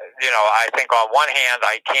 And I think on one hand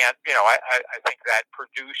I can't, I think that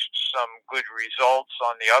produced some good results.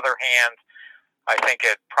 On the other hand, I think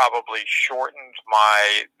it probably shortened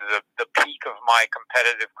the peak of my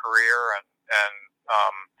competitive career, and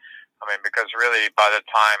because really by the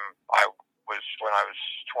time when I was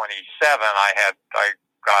 27, I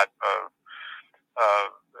got a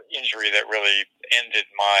injury that really ended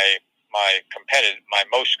my my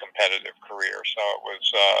most competitive career. So it was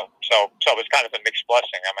so it was kind of a mixed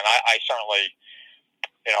blessing. I mean, I certainly,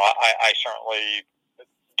 I certainly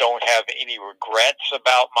don't have any regrets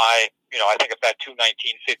about my, I think if that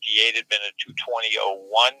 2:19:58 had been a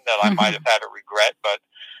 2:20:01, that I might have had a regret, but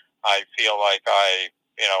I feel like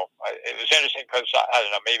it was interesting because I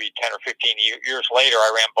don't know, maybe 10 or 15 years later,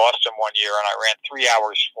 I ran Boston one year and I ran 3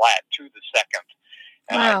 hours flat to the second.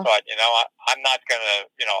 And wow. I thought, I'm not going to,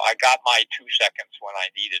 I got my 2 seconds when I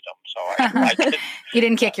needed them. So I didn't. You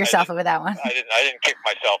didn't kick yourself over that one. I didn't kick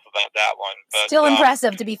myself about that one. But, still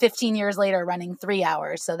impressive to be 15 years later running 3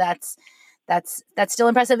 hours. So that's still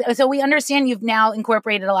impressive. So we understand you've now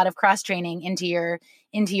incorporated a lot of cross training into your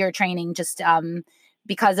training, just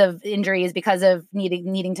because of injuries, because of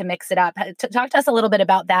needing to mix it up. Talk to us a little bit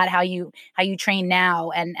about that, how you train now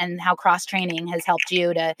and how cross training has helped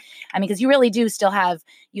you to, because you really do still have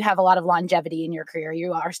a lot of longevity in your career.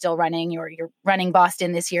 You are still running, you're running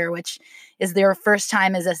Boston this year, which is their first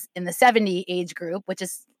time in the 70 age group, which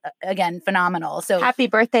is again phenomenal. So happy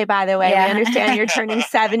birthday, by the way. Yeah. We understand you're turning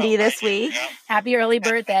 70 this week. Yeah. Happy early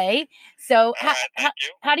birthday. So All right, thank you.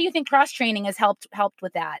 how do you think cross training has helped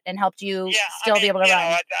with that and helped you still be able to run?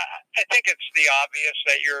 I think it's the obvious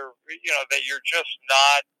that you're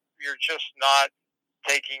just not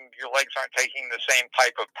taking, your legs aren't taking the same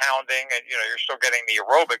type of pounding, and you're still getting the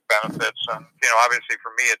aerobic benefits. And obviously for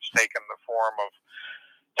me, it's taken the form of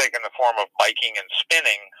biking and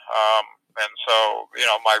spinning. And so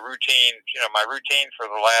my routine for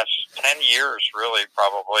the last 10 years really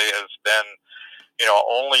probably has been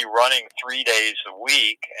only running 3 days a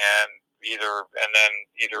week, and then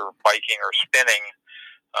either biking or spinning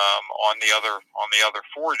on the other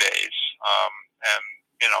 4 days.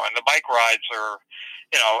 And the bike rides are,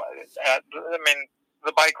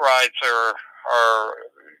 the bike rides are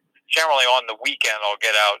generally on the weekend. I'll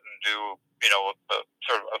get out and do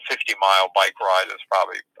sort of a 50-mile bike ride is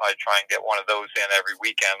probably, I try and get one of those in every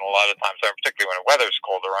weekend. A lot of times, particularly when the weather's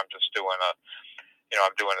colder, I'm just doing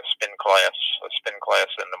I'm doing a spin class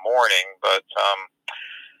in the morning. But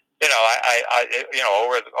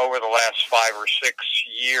over the last 5 or 6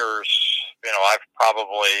 years, I've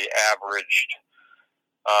probably averaged,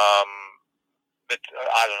 I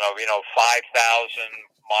don't know, 5,000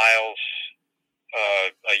 miles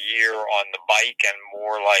a year on the bike, and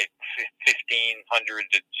more like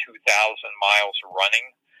 1,500 to 2,000 miles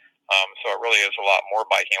running. So it really is a lot more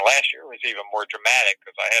biking. Last year was even more dramatic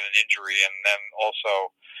because I had an injury, and then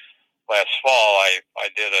also last fall I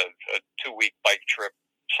did a 2-week bike trip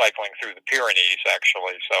cycling through the Pyrenees,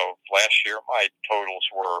 actually. So last year my totals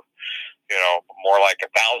were, more like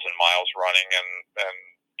 1,000 miles running and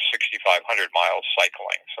 6,500 miles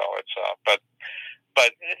cycling. So it's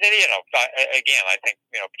but again, I think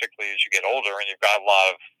particularly as you get older and you've got a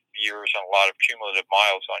lot of years and a lot of cumulative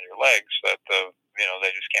miles on your legs, that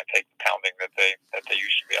they just can't take the pounding that they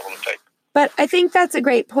used to be able to take. But I think that's a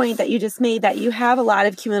great point that you just made, that you have a lot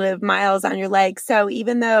of cumulative miles on your legs. So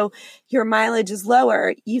even though your mileage is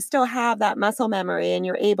lower, you still have that muscle memory and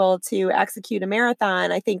you're able to execute a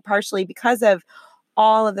marathon, I think partially because of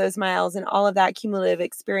all of those miles and all of that cumulative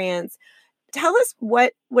experience. Tell us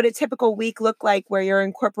what would a typical week look like where you're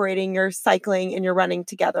incorporating your cycling and your running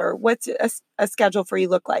together. What's a schedule for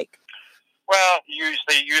you look like? Well,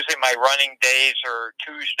 usually my running days are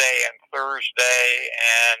Tuesday and Thursday,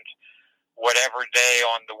 and whatever day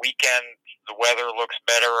on the weekend the weather looks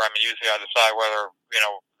better. Usually I decide whether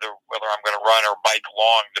I'm going to run or bike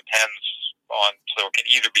long, depends on, so it can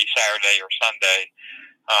either be Saturday or Sunday,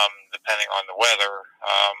 depending on the weather.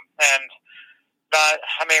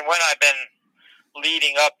 When I've been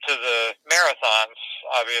leading up to the marathons,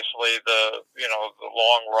 obviously the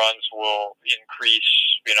long runs will increase,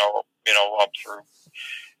 up through,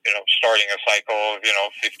 starting a cycle of,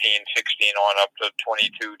 15, 16 on up to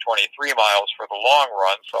 22, 23 miles for the long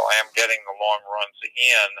run. So I am getting the long runs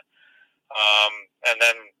in. And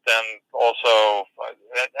then also,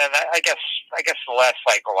 and I guess the last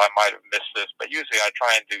cycle I might have missed this, but usually I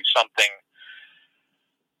try and do something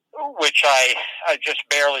which I just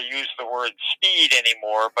barely use the word speed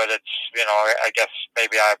anymore, but it's, I guess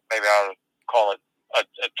maybe I'll call it a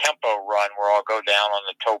tempo run, where I'll go down on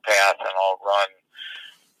the towpath and I'll run,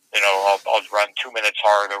 I'll run 2 minutes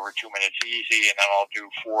hard over 2 minutes easy, and then I'll do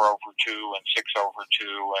 4 over 2 and 6 over 2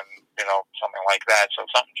 and, something like that. So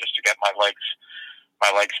something just to get my legs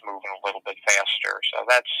moving a little bit faster. So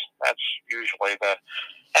that's usually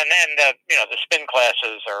and then the spin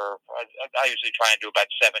classes are, I usually try and do about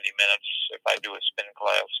 70 minutes if I do a spin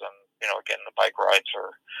class. And, again, the bike rides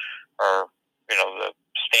are the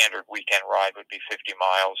standard weekend ride would be 50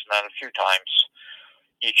 miles. And then a few times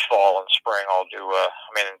each fall and spring I'll do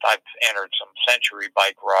I've entered some century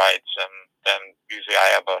bike rides, and then usually I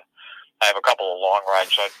have a couple of long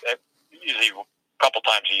rides. So I usually a couple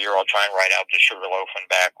times a year I'll try and ride out to Sugarloaf and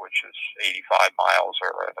back, which is 85 miles,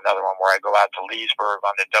 or another one where I go out to Leesburg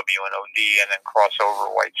on the W&OD and then cross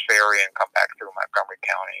over White's Ferry and come back through Montgomery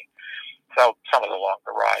County. So some of the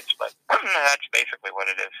longer rides, but that's basically what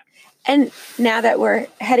it is. And now that we're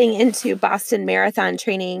heading into Boston Marathon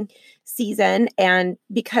training season, and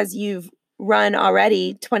because you've run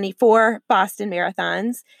already 24 Boston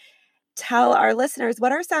Marathons, tell our listeners,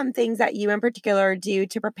 what are some things that you in particular do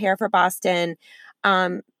to prepare for Boston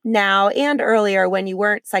now and earlier when you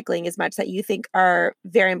weren't cycling as much that you think are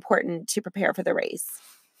very important to prepare for the race?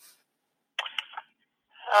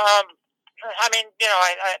 I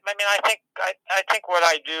think what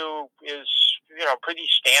I do is, pretty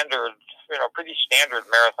standard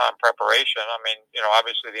marathon preparation.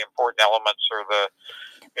 Obviously the important elements are the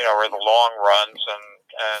long runs, and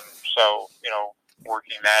so,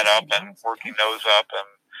 working that up and working those up, and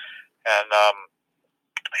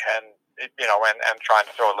trying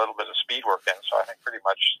to throw a little bit of speed work in. So I think pretty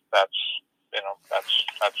much that's the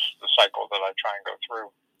cycle that I try and go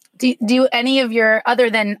through. Do any of your, other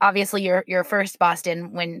than obviously your first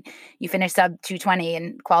Boston when you finished sub 220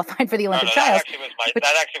 and qualified for the Olympic trials?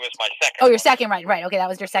 That actually was my second. Oh, your second, right. Okay, that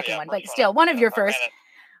was your second one, but still one of your first.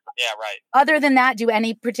 Yeah, right. Other than that, do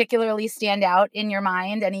any particularly stand out in your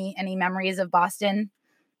mind? Any memories of Boston?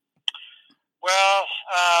 Well,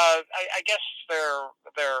 I guess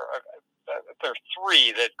there are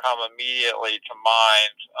three that come immediately to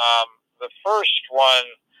mind. The first one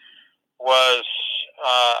was,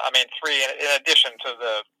 three in addition to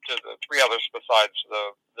the three others besides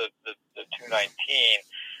the 219.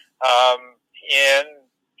 In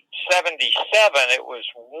 77, it was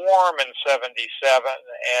warm in 77,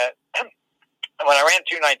 and when I ran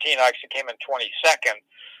 219, I actually came in 22nd.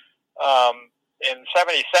 In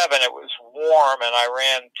 77, it was warm, and I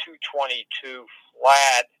ran 222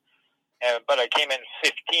 flat, but I came in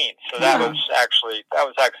 15th. So that was actually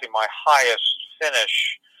my highest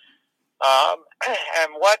finish.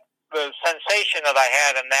 And what the sensation that I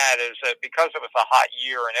had in that is that because it was a hot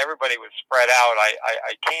year and everybody was spread out,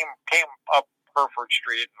 I came up Hereford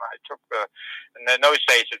Street, and I took and in those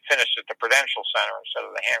days it finished at the Prudential Center instead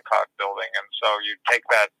of the Hancock Building, and so you'd take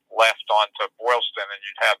that left onto Boylston, and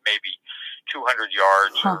you'd have maybe 200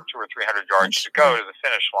 yards or 200 or 300 yards to go to the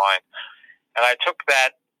finish line. And I took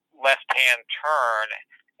that left-hand turn,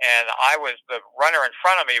 and the runner in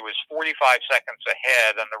front of me was 45 seconds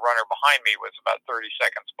ahead, and the runner behind me was about 30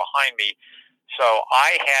 seconds behind me. So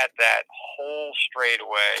I had that whole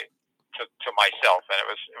straightaway to myself, and it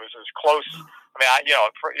was as close. I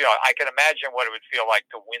can imagine what it would feel like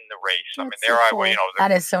to win the race. That's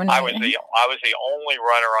that is so nice. I was the only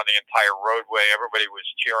runner on the entire roadway. Everybody was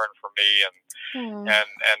cheering for me, and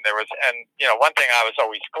there was, one thing I was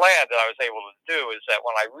always glad that I was able to do is that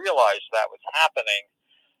when I realized that was happening,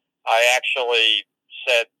 I actually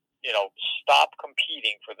said, stop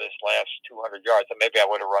competing for this last 200 yards, and maybe I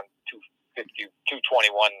would have run 221, 55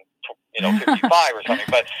 or something.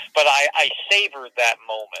 But I savored that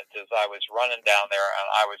moment as I was running down there, and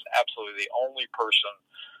I was absolutely the only person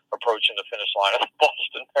approaching the finish line of the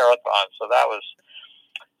Boston Marathon. So that was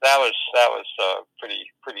pretty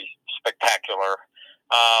spectacular.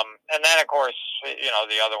 And then of course,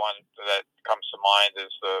 the other one that comes to mind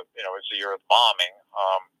is the year of the bombing.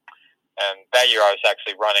 And that year I was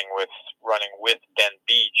actually running with Ben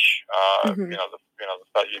Beach, who Ben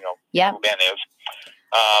is.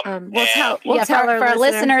 For our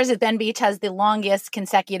listeners, Ben Beach has the longest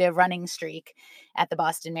consecutive running streak at the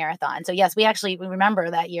Boston Marathon. So yes, we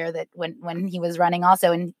remember that year that when he was running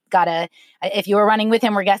also, and if you were running with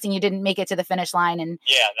him, we're guessing you didn't make it to the finish line and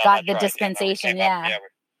got the dispensation. We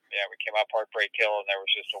came up Heartbreak Hill, and there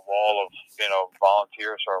was just a wall of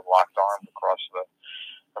volunteers sort of locked arms across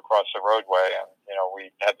the roadway, and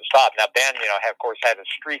we had to stop. Now Ben, of course, had a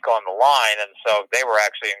streak on the line, and so they were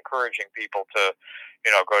actually encouraging people to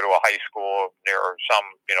go to a high school near some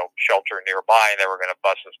shelter nearby, and they were going to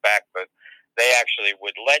bus us back, but they actually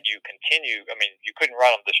would let you continue. I mean, you couldn't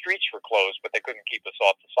run them. The streets were closed, but they couldn't keep us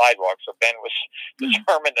off the sidewalk. So Ben was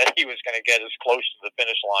determined that he was going to get as close to the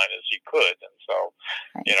finish line as he could. And so,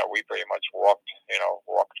 we pretty much walked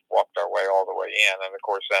our way all the way in. And of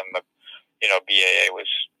course, then the, BAA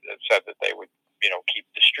said that they would, keep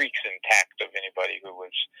the streaks intact of anybody who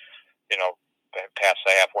was, past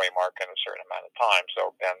the halfway mark in a certain amount of time.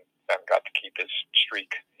 So Ben got to keep his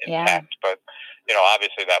streak intact. But,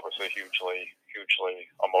 obviously that was a hugely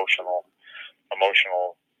emotional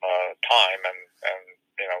time. And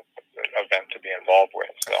event to be involved with.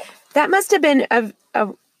 So that must have been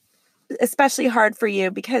especially hard for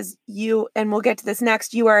you because you, and we'll get to this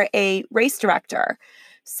next, you are a race director.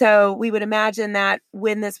 So we would imagine that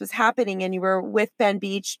when this was happening and you were with Ben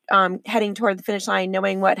Beach, heading toward the finish line,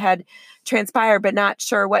 knowing what had transpired, but not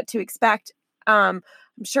sure what to expect. I'm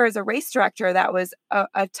sure as a race director, that was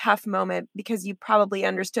a tough moment because you probably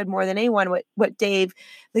understood more than anyone what Dave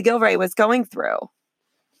McGillivray was going through.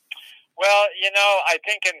 Well, I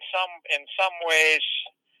think in some ways,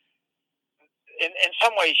 in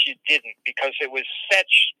some ways you didn't, because it was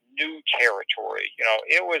such new territory.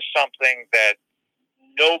 It was something that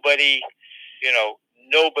nobody, I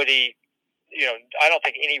don't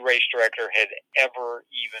think any race director had ever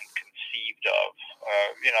even conceived of.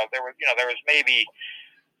 There was maybe,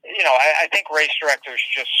 I think race directors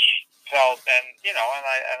just felt, and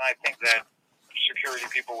I think that security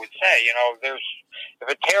people would say, if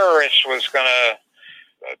a terrorist was going to,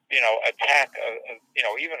 attack,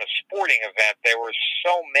 even a sporting event, there were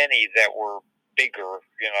so many that were bigger,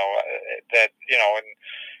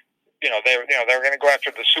 they were going to go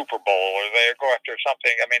after the Super Bowl, or they go after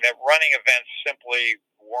something. I mean, that running events simply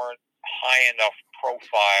weren't high enough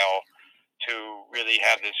profile to really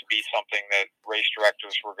have this be something that race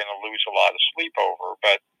directors were going to lose a lot of sleep over.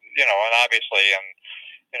 But, and obviously,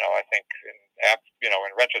 I think in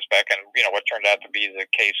retrospect, and what turned out to be the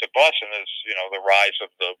case at Boston is, the rise of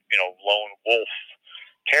the, lone wolf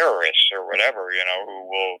terrorists or whatever, who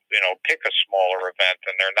will, pick a smaller event,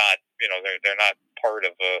 and they're not, they're not part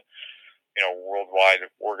of a, worldwide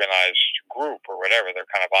organized group or whatever. They're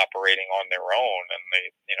kind of operating on their own, and the,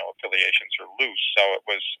 affiliations are loose. So it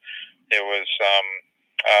was,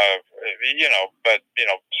 but,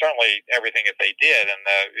 certainly everything that they did, and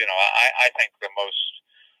I think the most,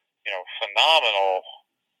 phenomenal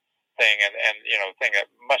thing, and thing that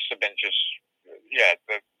must have been just,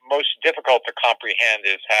 the most difficult to comprehend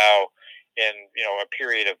is how in, a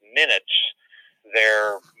period of minutes,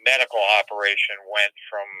 their medical operation went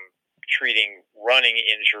from treating running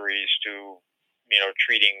injuries to,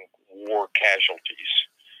 treating war casualties.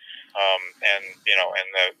 And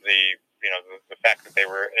the fact that they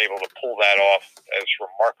were able to pull that off as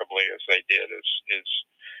remarkably as they did is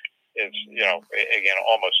again,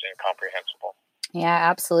 almost incomprehensible. Yeah,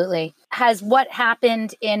 absolutely. Has what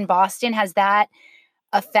happened in Boston, has that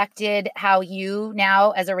affected how you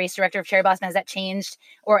now, as a race director of Cherry Blossom, has that changed?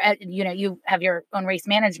 Or, you have your own race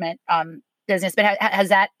management business, but has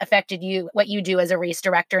that affected you, what you do as a race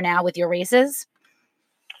director now with your races?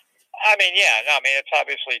 I mean, yeah, no, I mean, it's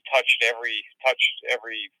obviously touched every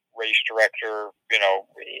race director,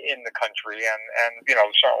 in the country, and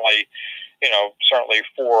certainly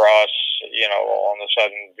for us, all of a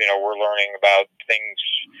sudden, we're learning about things,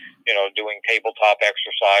 doing tabletop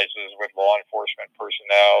exercises with law enforcement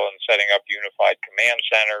personnel and setting up unified command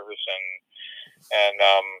centers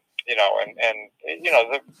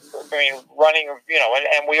running,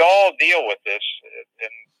 and we all deal with this,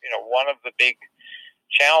 and one of the big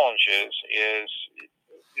challenges is,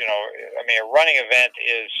 a running event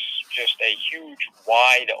is just a huge,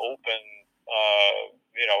 wide open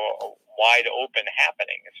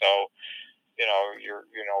happening. So,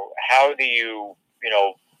 how do you,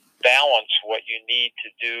 balance what you need to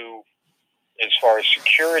do as far as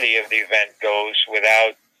security of the event goes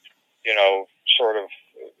without, sort of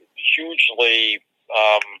hugely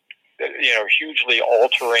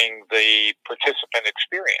altering the participant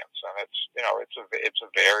experience. And it's a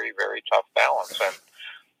very, very tough balance. And,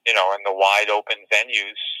 and the wide open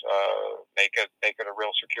venues, make it a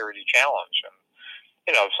real security challenge. And,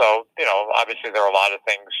 obviously there are a lot of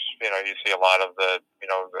things, you see a lot of the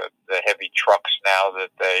heavy trucks now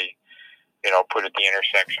that they, put at the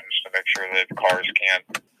intersections to make sure that cars can't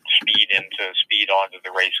speed onto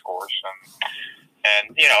the race course.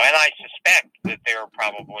 And I suspect that there are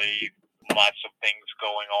probably lots of things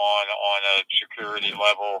going on a security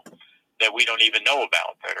level that we don't even know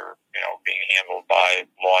about that are, being handled by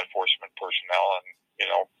law enforcement personnel and,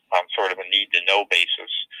 on sort of a need to know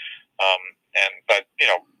basis. But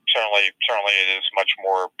certainly it is much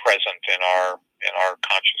more present in our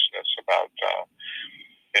consciousness about,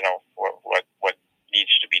 what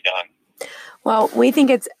needs to be done. Well, we think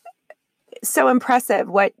it's so impressive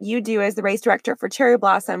what you do as the race director for Cherry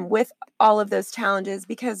Blossom with all of those challenges,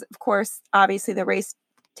 because of course, obviously the race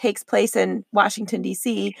takes place in Washington,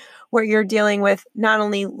 D.C., where you're dealing with not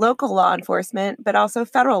only local law enforcement, but also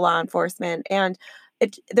federal law enforcement. And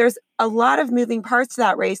there's a lot of moving parts to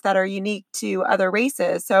that race that are unique to other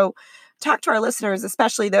races. So talk to our listeners,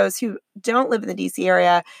 especially those who don't live in the D.C.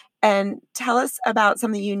 area, and tell us about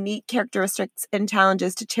some of the unique characteristics and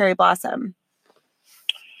challenges to Cherry Blossom.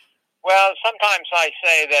 Well, sometimes I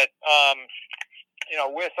say that,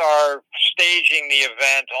 with our staging the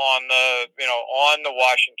event on the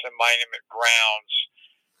Washington Monument grounds,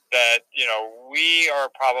 that, we are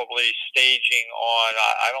probably staging on,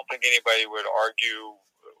 I don't think anybody would argue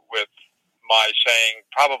with my saying,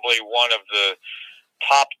 probably one of the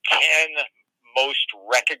top 10 most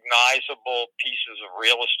recognizable pieces of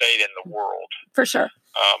real estate in the world. For sure.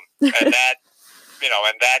 And that,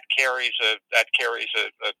 that carries a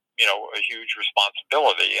huge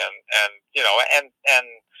responsibility, and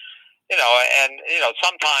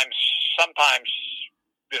sometimes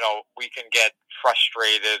we can get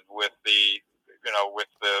frustrated with the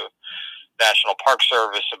National Park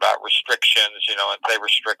Service about restrictions, and they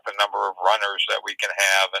restrict the number of runners that we can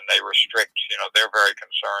have, and they restrict, they're very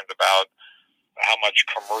concerned about how much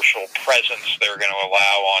commercial presence they're going to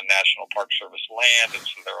allow on National Park Service land, and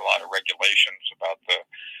so there are a lot of regulations about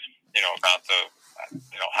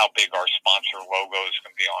how big our sponsor logos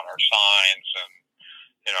can be on our signs, and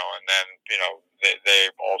then they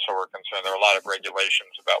also are concerned. There are a lot of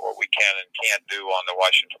regulations about what we can and can't do on the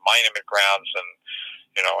Washington Monument grounds, and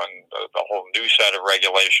the whole new set of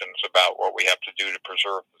regulations about what we have to do to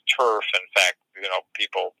preserve the turf. In fact,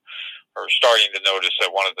 people are starting to notice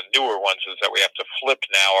that one of the newer ones is that we have to flip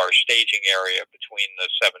now our staging area between the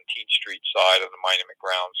 17th Street side of the Monument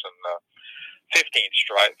grounds and the 15th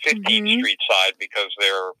Street side, because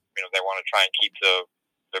they want to try and keep the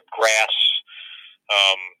grass,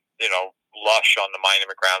 lush on the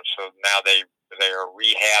Monument grounds. So now they are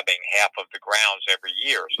rehabbing half of the grounds every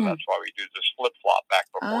year. So that's why we do this flip-flop back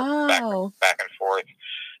and forth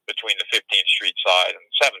between the 15th Street side and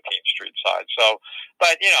 17th Street side. So,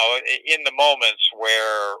 but, in the moments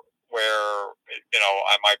where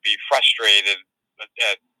I might be frustrated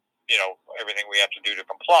at, everything we have to do to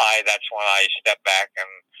comply, that's when I step back and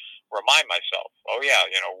remind myself,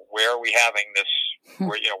 where are we having this,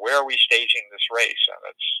 where are we staging this race? And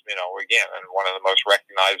it's, again, in one of the most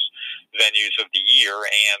recognized venues of the year,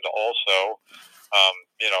 and also,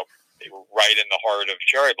 right in the heart of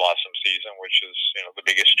cherry blossom season, which is, the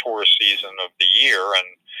biggest tourist season of the year. And,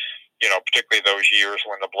 particularly those years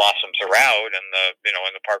when the blossoms are out, and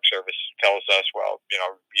and the Park Service tells us, well,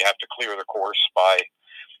 you have to clear the course by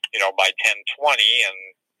 10:20, and,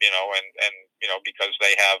 because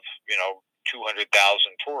they have, 200,000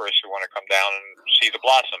 tourists who want to come down and see the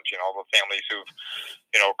blossoms, the families who've,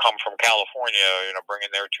 come from California, bringing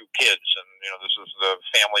their 2 kids, and, this is the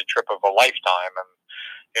family trip of a lifetime. And,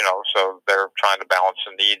 so they're trying to balance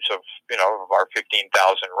the needs of, of our 15,000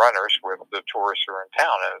 runners with the tourists who are in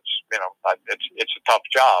town. And it's, it's a tough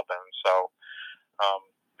job. And so,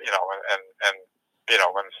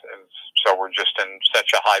 and so we're just in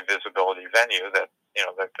such a high visibility venue that,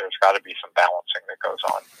 that there's got to be some balancing that goes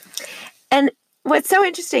on. And what's so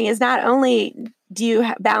interesting is not only do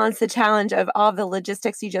you balance the challenge of all of the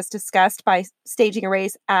logistics you just discussed by staging a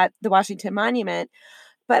race at the Washington Monument,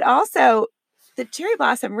 but also the Cherry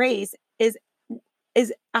Blossom race is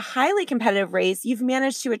a highly competitive race. You've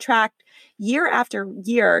managed to attract year after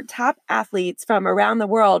year top athletes from around the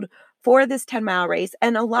world for this 10-mile race.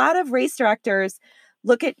 And a lot of race directors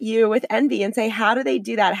look at you with envy and say, how do they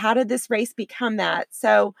do that? How did this race become that?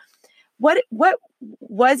 So what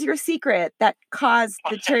was your secret that caused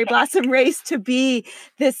the Cherry Blossom race to be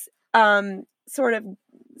this sort of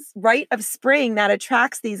rite of spring that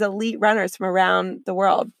attracts these elite runners from around the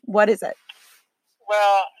world? What is it?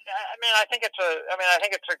 Well, I think it's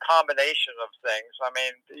a combination of things.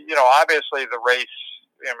 Obviously the race,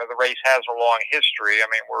 the race has a long history.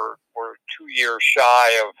 We're 2 years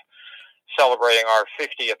shy of celebrating our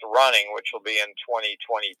 50th running, which will be in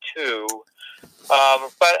 2022.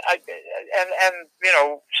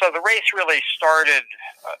 So the race really started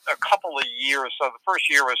a couple of years. So the first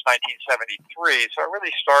year was 1973. So it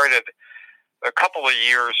really started a couple of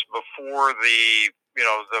years before the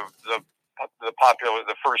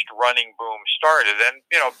first running boom started. And,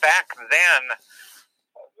 back then,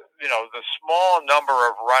 the small number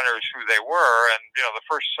of runners who they were, and, the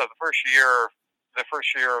first year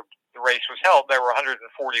the race was held, there were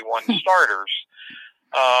 141 starters.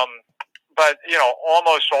 But,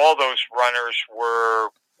 almost all those runners were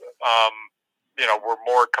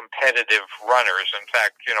more competitive runners. In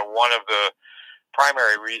fact, one of the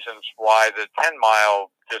primary reasons why the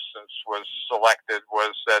 10-mile distance was selected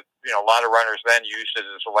was that, a lot of runners then used it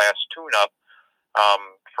as a last tune-up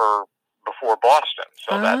for before Boston.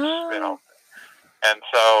 So that's, and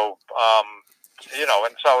so,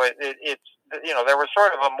 there was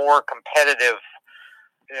sort of a more competitive,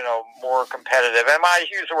 and when I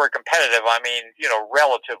use the word competitive, I mean,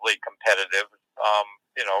 relatively competitive,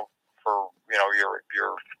 for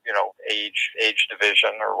your age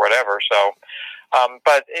division or whatever. So,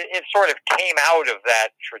 but it sort of came out of that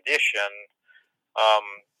tradition.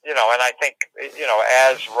 And I think,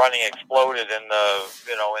 as running exploded in the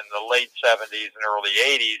late 70s and early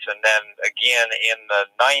 80s, and then again in the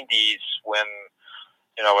 90s when,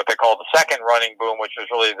 what they call the second running boom, which was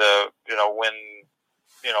really when,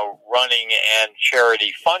 running and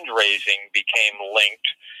charity fundraising became linked.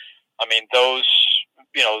 I mean, those,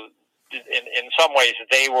 in some ways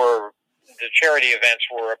the charity events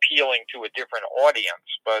were appealing to a different audience,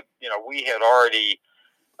 but, we had already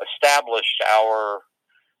established our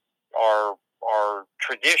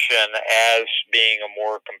tradition as being a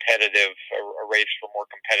race for more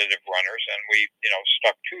competitive runners, and we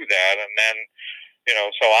stuck to that. And then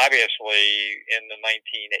so obviously in the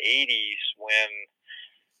 1980s, when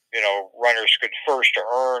runners could first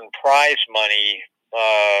earn prize money,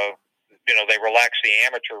 they relaxed the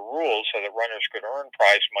amateur rules so that runners could earn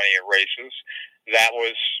prize money at races. That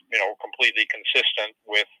was completely consistent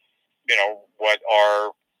with what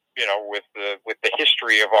our with the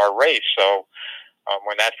history of our race. So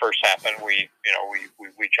when that first happened, we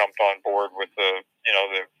jumped on board with the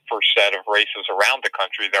first set of races around the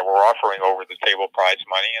country that were offering over the table prize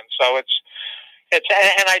money. And so it's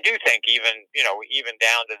and I do think even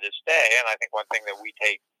down to this day, and I think one thing that we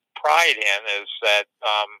take pride in is that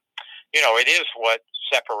it is what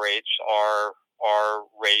separates our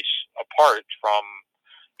race apart from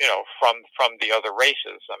the other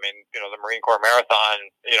races. I mean, the Marine Corps Marathon,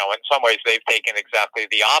 in some ways they've taken exactly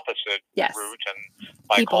the opposite route, and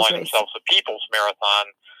by calling themselves a People's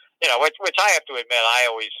Marathon, which I have to admit,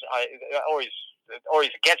 it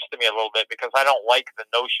always gets to me a little bit, because I don't like the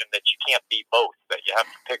notion that you can't be both, that you have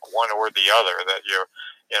to pick one or the other, that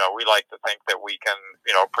we like to think that we can,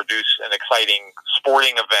 produce an exciting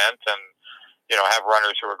sporting event and, have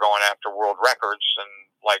runners who are going after world records and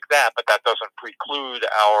like that, but that doesn't preclude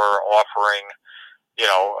our offering,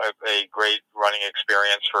 a great running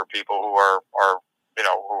experience for people who are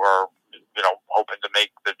hoping to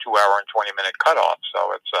make the 2 hour and 20-minute cutoff.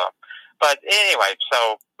 So it's, but anyway,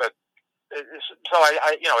 so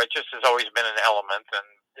I it just has always been an element. And,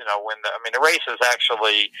 the race is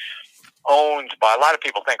actually owned by, a lot of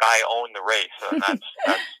people think I own the race, and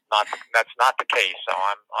that's not the case. So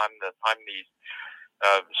I'm the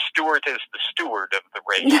Stewart is the steward of the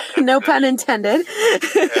race. No pun intended.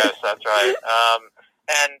 Yes, that's right.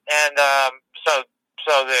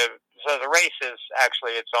 So the race is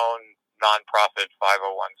actually its own nonprofit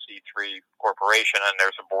 501c3 corporation, and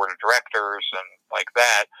there's a board of directors and like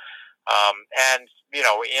that. And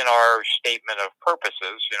in our statement of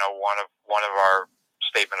purposes, one of our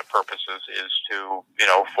statement of purposes is to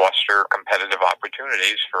foster competitive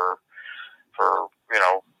opportunities for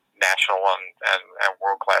national and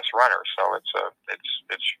world class runners. So it's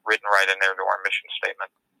written right in there to our mission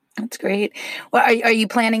statement. That's great. Well, are you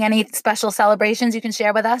planning any special celebrations you can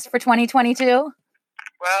share with us for 2022? Well,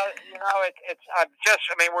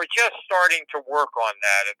 we're just starting to work on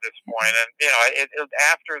that at this point, and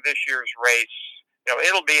after this year's race,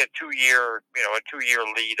 it'll be a 2-year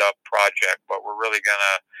lead up project, but we're really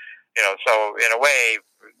gonna, so in a way,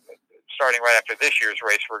 starting right after this year's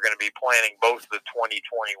race, we're going to be planning both the 2021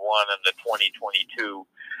 and the 2022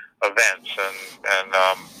 events, and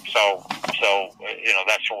so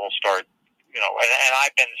that's when we'll start. And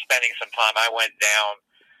I've been spending some time. I went down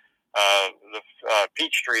the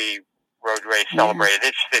Peachtree Road Race celebrated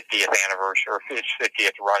its 50th anniversary, or its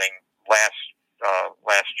 50th running last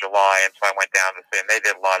July, and so I went down to see, and they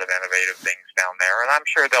did a lot of innovative things down there, and I'm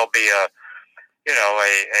sure there'll be a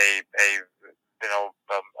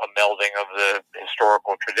melding of the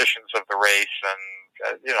historical traditions of the race, and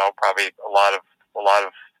probably a lot of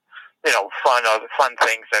fun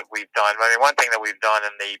things that we've done. I mean, one thing that we've done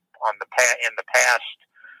in the past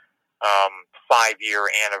 5-year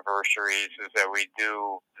anniversaries is that we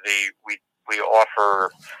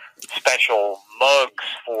offer special mugs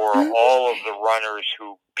for all of the runners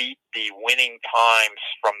who beat the winning times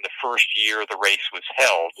from the first year the race was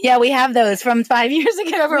held. Yeah, we have those from 5 years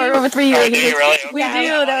ago, over 3 years. Do you really? We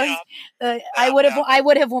do those. I would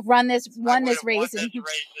have won this race.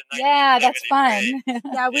 Yeah, that's fun.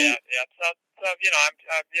 So we'll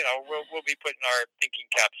be putting our thinking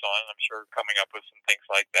caps on. I'm sure coming up with some things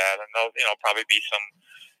like that, and there'll probably be some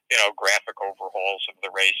graphic overhauls of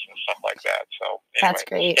the race and stuff like that. So anyway, that's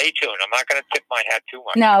great. Stay tuned. I'm not going to tip my hat too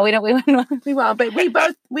much. No, we don't. We won't. But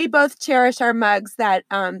we both cherish our mugs that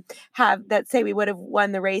say we would have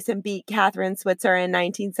won the race and beat Catherine Switzer in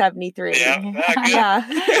 1973. Yeah.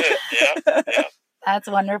 That's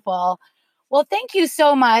wonderful. Well, thank you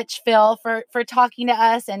so much, Phil, for talking to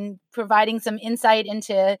us and providing some insight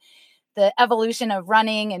into the evolution of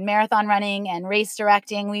running and marathon running and race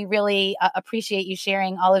directing. We really appreciate you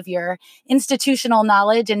sharing all of your institutional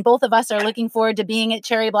knowledge. And both of us are looking forward to being at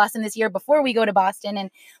Cherry Blossom this year before we go to Boston,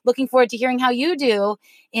 and looking forward to hearing how you do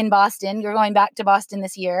in Boston. You're going back to Boston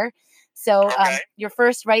this year. So your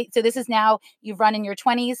first, right? So this is now, you've run in your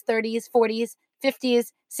 20s, 30s, 40s,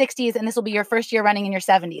 50s, 60s, and this will be your first year running in your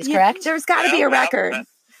 70s, correct? There's got to be a record.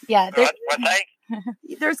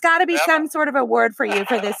 There's got to be some sort of award for you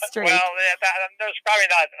for this streak. Well, there's probably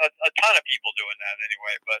not a ton of people doing that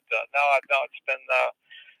anyway, but no, it's been.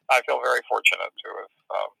 I feel very fortunate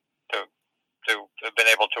to have been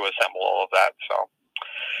able to assemble all of that. So,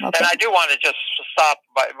 okay. And I do want to just stop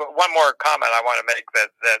by one more comment I want to make that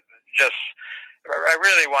just I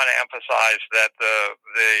really want to emphasize that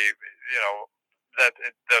that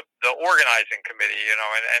the organizing committee, and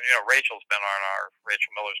Rachel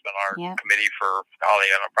Miller's been our committee for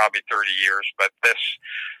probably 30 years, but this,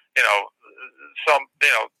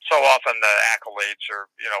 so often the accolades are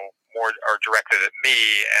directed at me,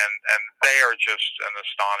 and they are just an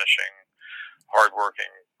astonishing,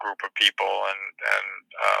 hardworking group of people, and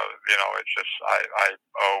it's just I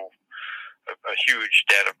owe a huge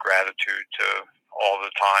debt of gratitude to all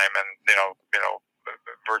the time, and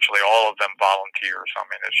virtually all of them volunteers. I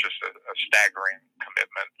mean, it's just a staggering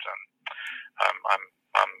commitment, and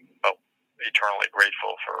I'm eternally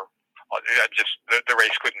grateful for. The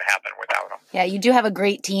race couldn't happen without them. Yeah, you do have a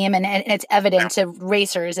great team, and it's evident to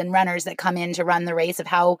racers and runners that come in to run the race of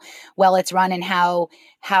how well it's run and how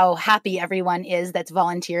happy everyone is that's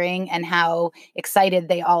volunteering and how excited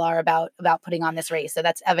they all are about putting on this race. So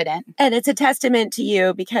that's evident. And it's a testament to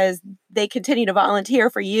you because they continue to volunteer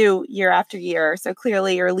for you year after year. So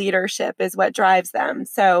clearly your leadership is what drives them.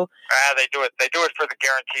 So they do it. They do it for the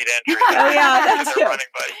guaranteed entry. Oh yeah, that's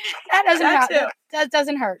true. That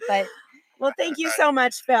doesn't hurt, but. Well, thank you so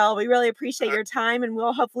much, Phil. We really appreciate your time, and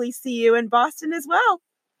we'll hopefully see you in Boston as well.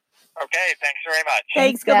 Okay, thanks very much.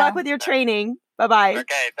 Thanks. Good luck with your training. Bye-bye.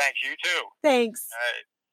 Okay, thanks. You too. Thanks. All right.